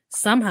plan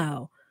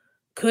somehow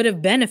could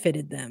have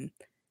benefited them.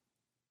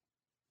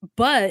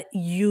 But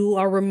you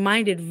are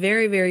reminded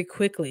very, very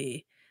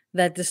quickly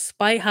that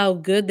despite how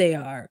good they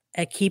are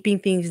at keeping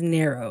things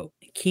narrow,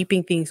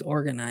 keeping things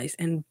organized,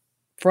 and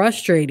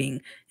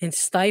frustrating and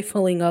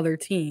stifling other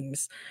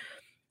teams,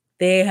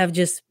 they have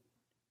just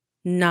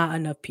not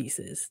enough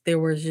pieces. There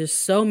were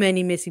just so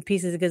many missing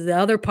pieces, because the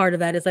other part of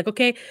that is like,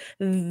 okay,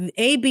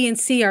 A, B, and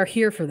C are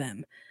here for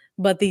them,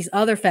 but these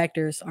other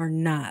factors are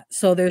not.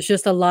 So there's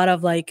just a lot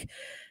of like,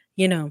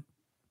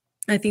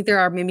 I think there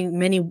are maybe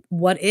many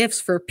what ifs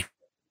for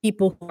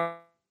people who are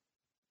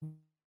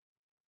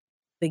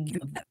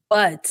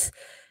but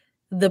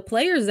the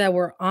players that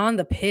were on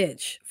the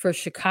pitch for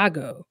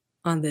Chicago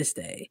on this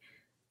day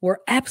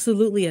were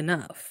absolutely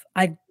enough.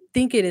 I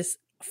think it is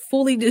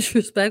fully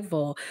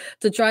disrespectful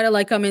to try to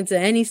like come into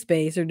any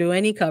space or do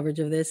any coverage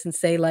of this and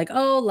say like,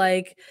 oh,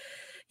 like,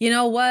 you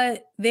know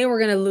what? They were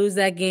going to lose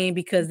that game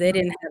because they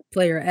didn't have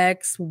player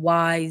X,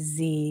 Y,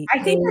 Z.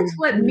 I think that's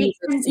what makes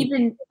them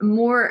even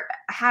more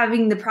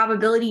having the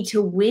probability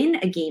to win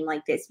a game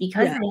like this,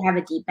 because they have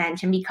a deep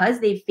bench and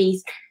because they've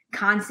faced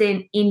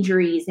constant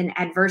injuries and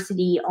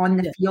adversity on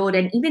the field.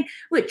 And even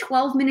with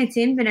 12 minutes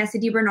in, Vanessa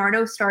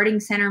DiBernardo starting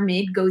center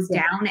mid goes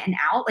down and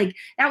out. Like,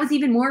 that was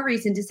even more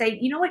reason to say,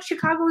 you know what,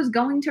 Chicago is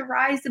going to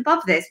rise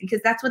above this, because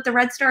that's what the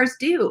Red Stars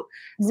do.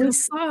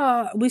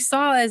 So we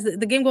saw as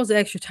the game goes to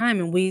extra time,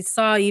 and we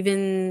saw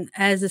even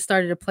as it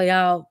started to play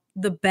out,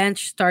 the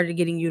bench started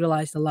getting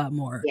utilized a lot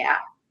more. Yeah.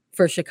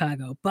 For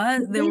Chicago,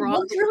 but there were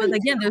also,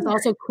 again, there's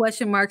also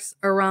question marks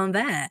around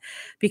that,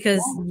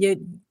 because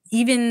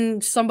even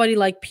somebody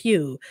like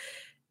Pugh,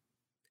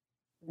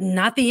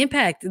 not the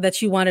impact that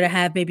she wanted to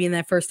have maybe in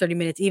that first 30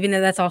 minutes, even though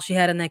that's all she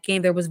had in that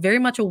game. There was very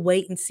much a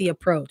wait and see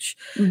approach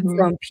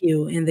from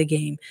Pugh in the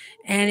game.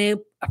 And it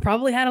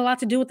probably had a lot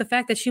to do with the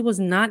fact that she was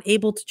not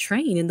able to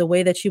train in the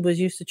way that she was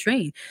used to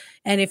train.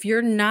 And if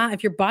your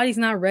body's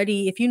not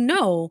ready, if you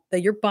know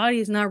that your body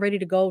is not ready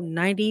to go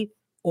 90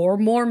 or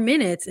more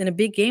minutes in a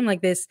big game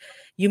like this,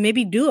 you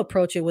maybe do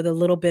approach it with a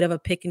little bit of a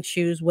pick and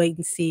choose, wait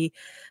and see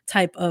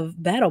type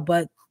of battle.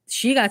 But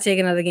she got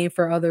taken out of the game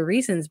for other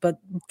reasons. But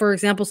for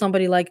example,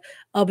 somebody like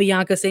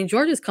Bianca St.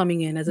 George is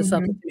coming in as a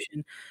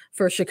substitution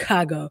for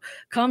Chicago,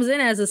 comes in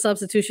as a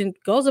substitution,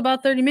 goes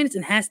about 30 minutes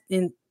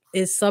and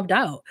is subbed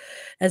out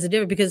as a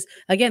different, because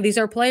again, these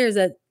are players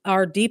that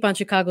are deep on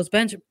Chicago's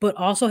bench, but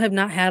also have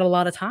not had a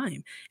lot of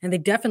time. And they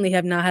definitely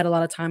have not had a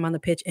lot of time on the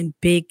pitch in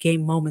big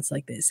game moments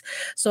like this.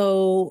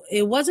 So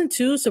it wasn't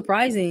too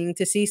surprising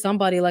to see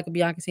somebody like a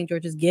Bianca St.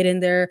 George's get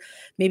in there,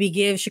 maybe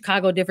give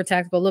Chicago a different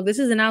tactical look. This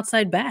is an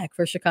outside back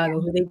for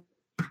Chicago, who they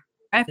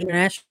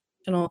international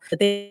that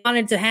they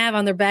wanted to have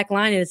on their back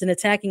line as an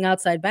attacking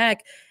outside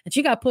back. And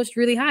she got pushed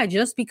really high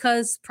just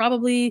because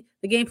probably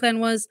the game plan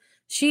was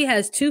she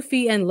has 2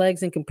 feet and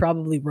legs and can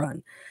probably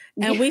run.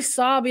 And we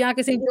saw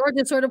Bianca St.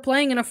 George sort of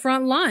playing in a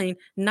front line,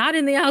 not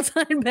in the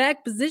outside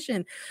back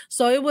position.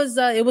 So it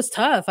was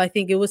tough. I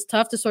think it was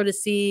tough to sort of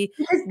see.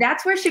 Because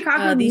that's where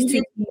Chicago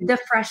needed the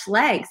fresh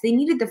legs. They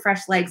needed the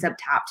fresh legs up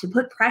top to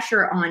put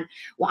pressure on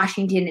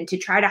Washington and to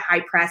try to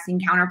high press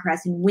and counter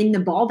press and win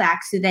the ball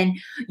back, so then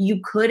you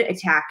could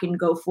attack and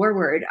go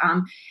forward.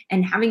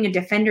 And having a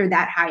defender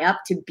that high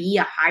up to be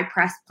a high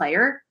press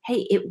player,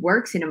 hey, it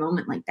works in a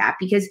moment like that,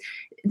 because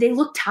they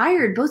look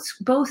tired.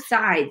 Both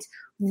sides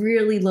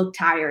really looked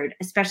tired,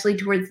 especially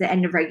towards the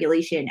end of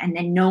regulation. And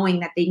then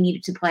knowing that they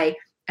needed to play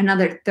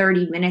another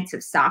 30 minutes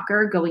of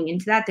soccer going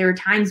into that, there were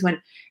times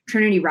when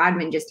Trinity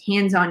Rodman just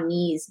hands on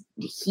knees,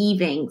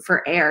 heaving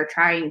for air,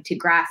 trying to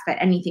grasp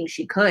at anything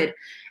she could.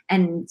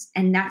 And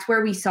that's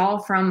where we saw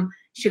from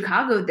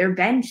Chicago, their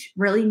bench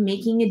really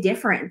making a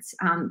difference.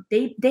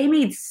 They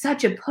made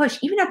such a push,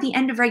 even at the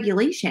end of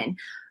regulation.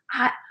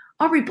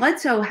 Aubrey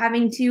Bledsoe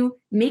having to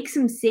make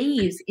some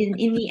saves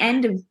in the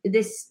end of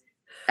this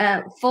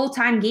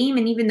full-time game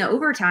and even the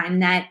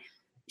overtime that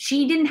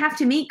she didn't have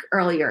to make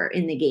earlier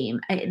in the game.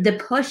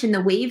 The push and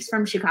the waves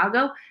from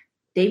Chicago,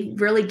 they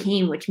really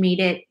came, which made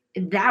it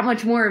that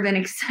much more of an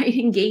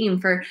exciting game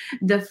for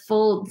the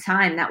full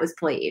time that was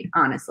played,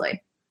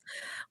 honestly.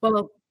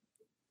 Well,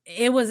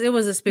 it was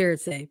a spirit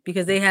say,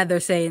 because they had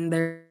their say in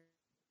their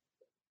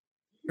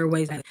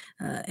ways.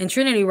 And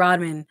Trinity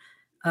Rodman,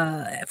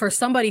 for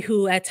somebody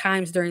who at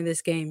times during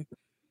this game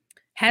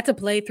had to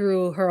play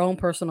through her own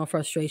personal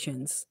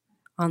frustrations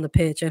on the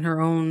pitch and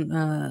her own,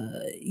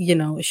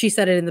 she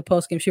said it in the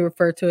postgame. She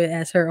referred to it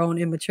as her own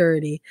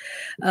immaturity.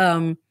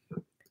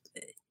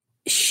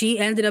 She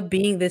ended up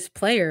being this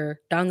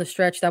player down the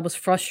stretch that was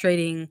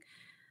frustrating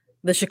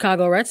the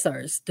Chicago Red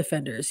Stars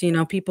defenders,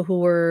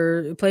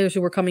 players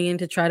who were coming in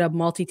to try to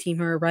multi-team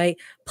her, right?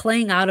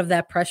 Playing out of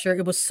that pressure.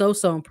 It was so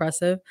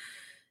impressive.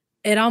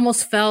 It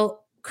almost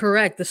felt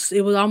correct.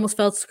 It almost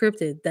felt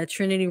scripted that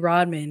Trinity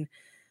Rodman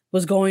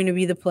was going to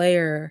be the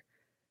player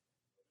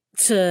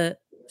to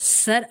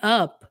set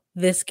up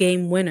this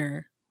game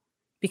winner,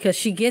 because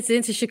she gets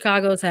into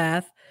Chicago's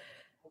half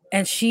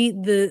and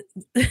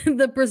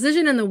the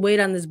precision and the weight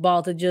on this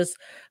ball to just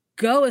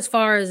go as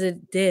far as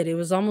it did. It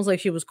was almost like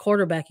she was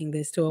quarterbacking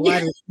this to a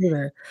wide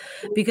receiver,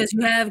 because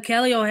you have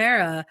Kelly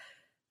O'Hara,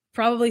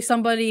 probably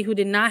somebody who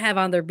did not have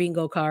on their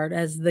bingo card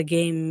as the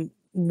game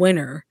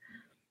winner,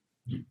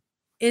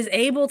 is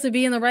able to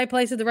be in the right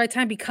place at the right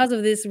time because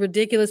of this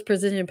ridiculous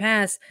precision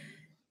pass.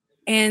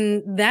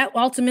 And that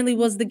ultimately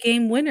was the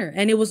game winner.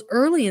 And it was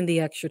early in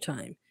the extra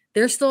time.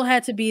 There still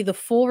had to be the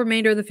full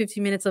remainder of the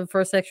 15 minutes of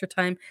first extra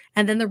time.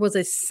 And then there was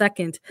a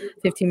second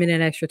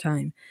 15-minute extra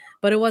time.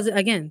 But it wasn't,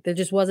 again, there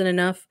just wasn't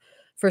enough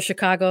for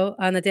Chicago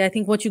on the day. I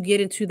think once you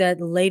get into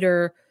that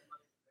later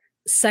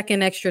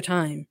second extra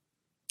time,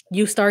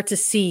 you start to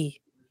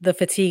see the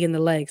fatigue in the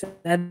legs.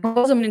 That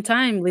wasn't in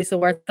time, Lisa,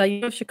 where I thought,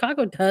 if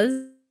Chicago does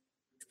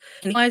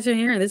equalize in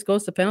here and this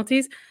goes to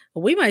penalties,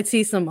 we might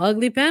see some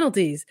ugly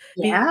penalties.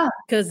 Yeah.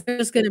 Because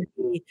there's going to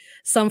be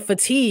some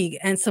fatigue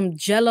and some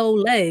jello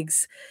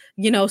legs,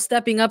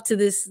 stepping up to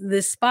this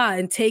spot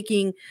and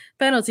taking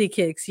penalty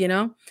kicks,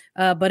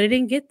 but it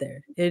didn't get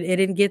there. It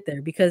didn't get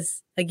there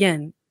because,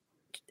 again,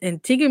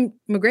 and Tegan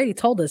McGrady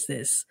told us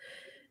this.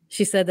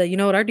 She said that,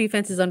 our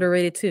defense is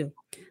underrated too.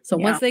 So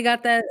once they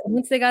got that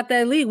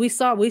lead, we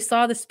saw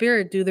the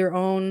Spirit do their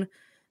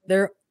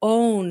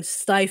own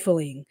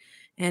stifling.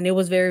 And it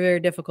was very, very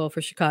difficult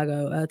for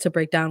Chicago to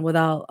break down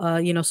without,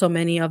 so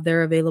many of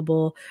their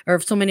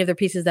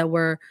pieces that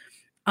were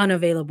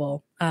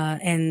unavailable.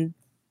 And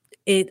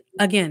it,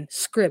 again,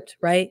 script,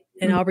 right?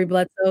 And Aubrey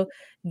Bledsoe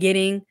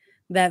getting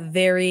that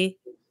very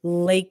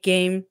late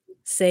game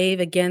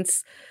save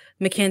against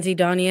Mackenzie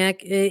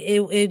Doniak.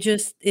 It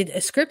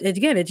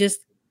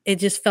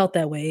just felt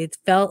that way. It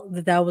felt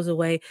that was the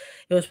way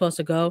it was supposed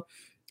to go.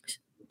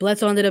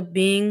 Bledsoe ended up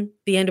being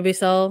the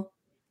NWSL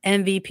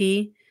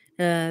MVP.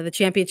 The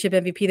championship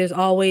MVP. There's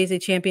always a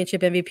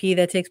championship MVP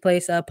that takes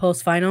place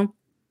post-final.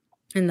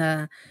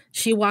 And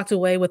she walked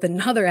away with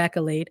another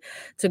accolade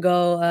to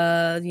go,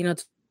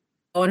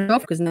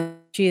 because now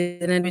she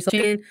is an NWSL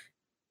champion,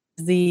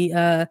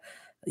 the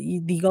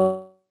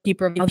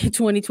goalkeeper of the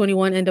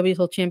 2021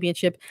 NWSL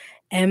Championship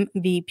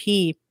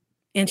MVP.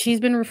 And she's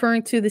been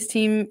referring to this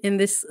team in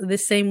this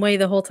same way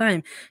the whole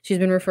time. She's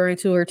been referring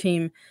to her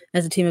team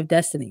as a team of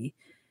destiny.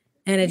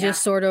 And it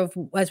just sort of,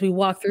 as we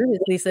walk through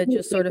this, Lisa, it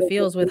just sort of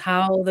feels with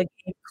how the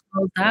game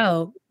closed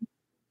out,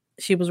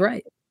 she was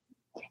right.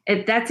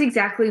 That's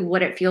exactly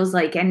what it feels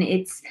like. And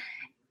it's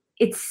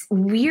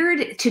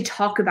weird to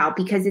talk about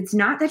because it's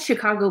not that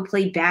Chicago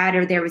played bad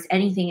or there was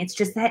anything. It's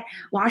just that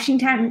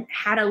Washington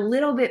had a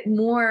little bit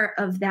more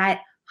of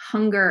that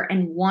hunger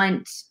and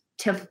want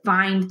to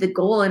find the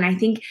goal. And I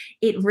think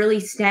it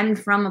really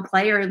stemmed from a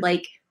player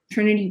like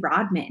Trinity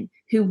Rodman,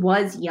 who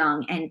was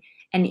young and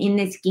in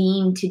this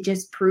game to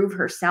just prove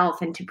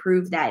herself and to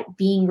prove that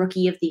being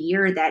Rookie of the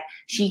Year, that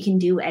she can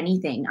do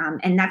anything.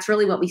 And that's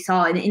really what we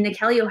saw in the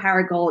Kelly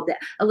O'Hara goal,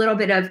 a little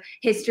bit of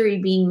history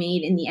being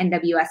made in the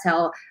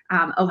NWSL.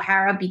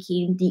 O'Hara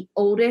became the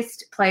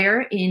oldest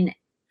player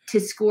to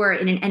score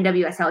in an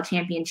NWSL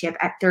championship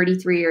at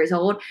 33 years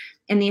old.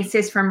 And the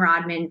assist from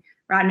Rodman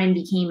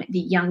became the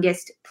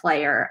youngest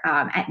player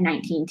at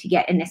 19 to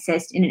get an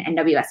assist in an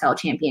NWSL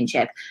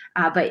championship.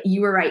 But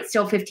you were right,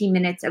 still 15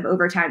 minutes of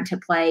overtime to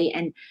play.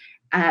 And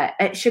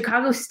at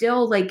Chicago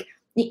still, like,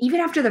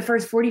 even after the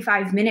first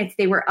 45 minutes,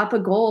 they were up a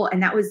goal.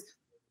 And that was,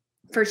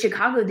 for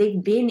Chicago,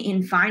 they've been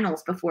in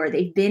finals before.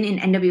 They've been in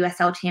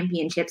NWSL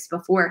championships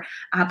before,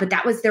 but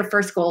that was their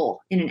first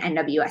goal in an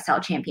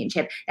NWSL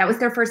championship. That was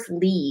their first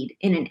lead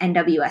in an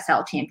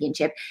NWSL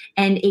championship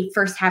and a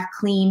first half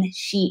clean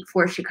sheet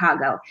for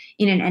Chicago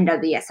in an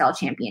NWSL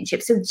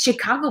championship. So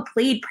Chicago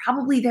played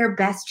probably their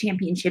best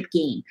championship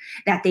game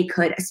that they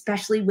could,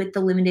 especially with the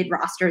limited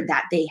roster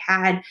that they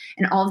had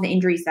and all of the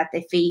injuries that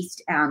they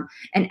faced and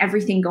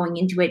everything going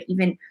into it,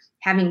 even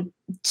having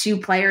two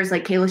players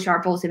like Kayla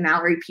Sharples and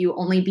Mallory Pugh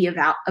only be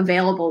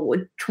available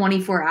with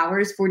 24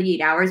 hours,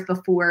 48 hours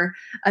before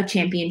a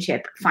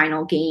championship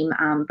final game.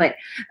 But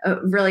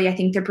really, I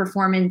think the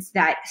performance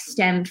that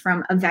stemmed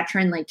from a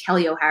veteran like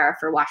Kelly O'Hara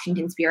for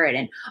Washington Spirit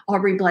and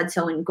Aubrey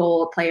Bledsoe in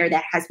goal, a player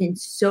that has been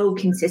so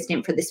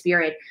consistent for the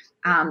Spirit,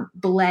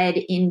 bled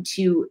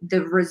into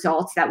the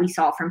results that we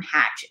saw from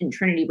Hatch and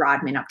Trinity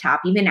Rodman up top,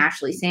 even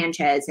Ashley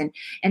Sanchez and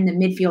the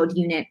midfield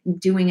unit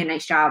doing a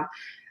nice job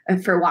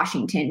for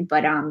Washington.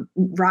 But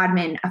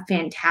Rodman, a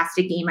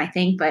fantastic game, I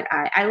think. But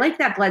I like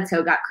that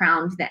Bledsoe got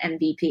crowned the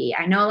MVP.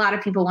 I know a lot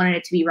of people wanted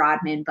it to be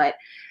Rodman, but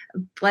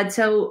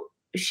Bledsoe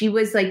she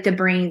was like the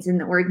brains in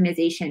the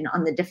organization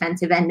on the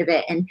defensive end of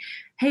it. And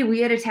hey,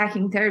 we at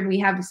Attacking Third, we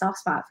have a soft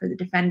spot for the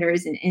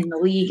defenders in the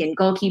league and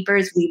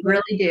goalkeepers. We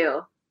really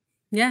do.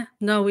 Yeah,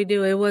 no, we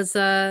do. It was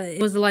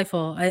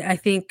delightful. I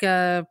think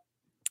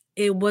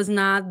it was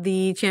not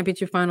the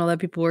championship final that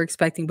people were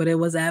expecting, but it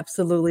was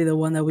absolutely the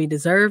one that we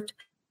deserved.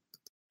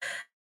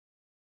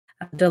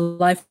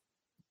 Delightful.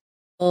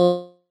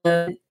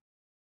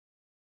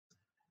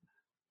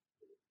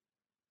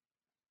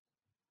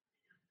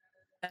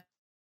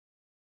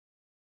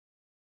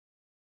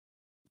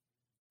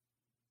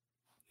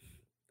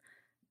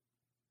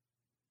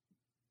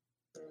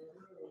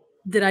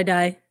 Did I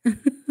die?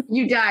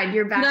 You died.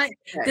 You're back.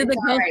 Did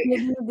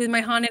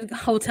my haunted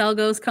hotel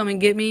ghost come and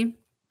get me?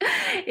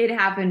 It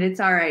happened. It's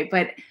all right.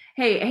 But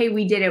hey,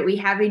 we did it. We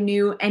have a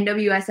new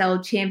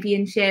NWSL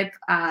championship,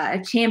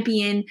 a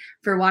champion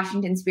for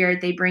Washington Spirit.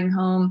 They bring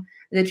home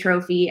the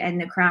trophy and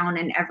the crown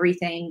and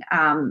everything.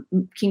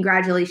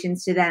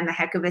 Congratulations to them. A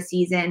heck of a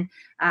season.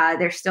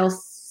 There's still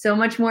so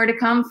much more to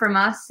come from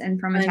us and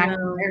from Attacking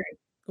Third.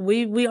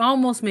 We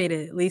almost made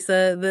it,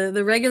 Lisa.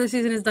 The regular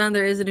season is done.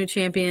 There is a new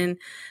champion,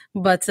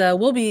 but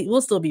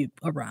we'll still be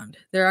around.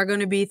 There are going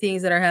to be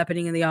things that are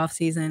happening in the off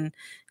season,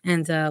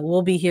 and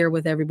we'll be here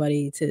with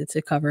everybody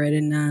to cover it.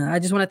 And I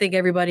just want to thank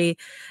everybody,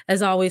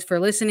 as always,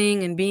 for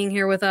listening and being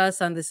here with us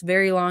on this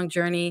very long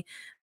journey.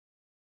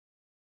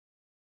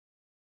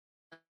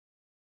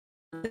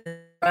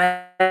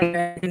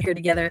 Here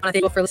together. I want to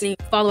thank you for listening.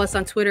 Follow us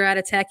on Twitter at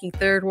Attacking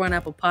Third. We're on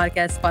Apple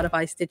Podcasts,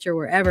 Spotify, Stitcher,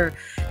 wherever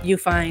you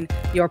find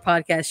your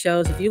podcast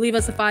shows. If you leave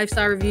us a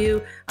 5-star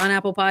review on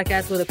Apple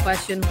Podcasts with a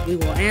question, we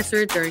will answer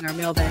it during our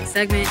mailbag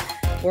segment.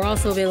 We're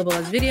also available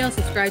as video.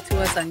 Subscribe to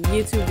us on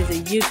YouTube.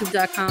 Visit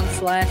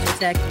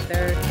youtube.com/Attacking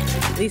Third.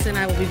 Lisa and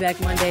I will be back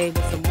Monday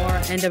with some more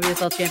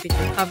NWSL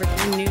Championship coverage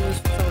and news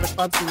from some of the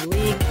clubs in the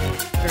league.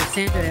 For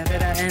Sandra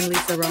Herrera and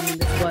Lisa Roman,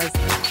 this was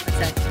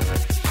Attacking